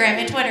on Instagram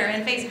and Twitter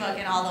and Facebook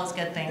and all those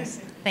good things.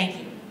 Thank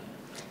you.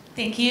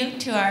 Thank you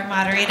to our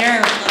moderator,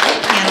 our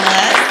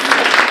panelists.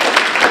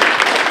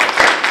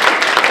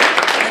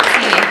 Let's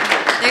see.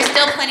 There's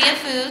still plenty of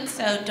food,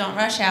 so don't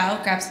rush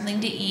out. Grab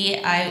something to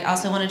eat. I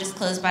also want to just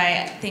close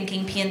by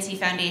thanking PNC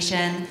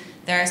Foundation.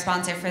 They're our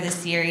sponsor for this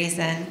series,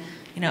 and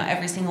you know,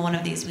 every single one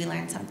of these we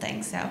learned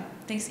something. So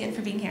thanks again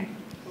for being here.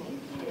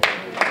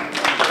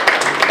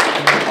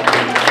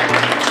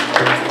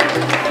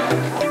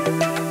 Thank you.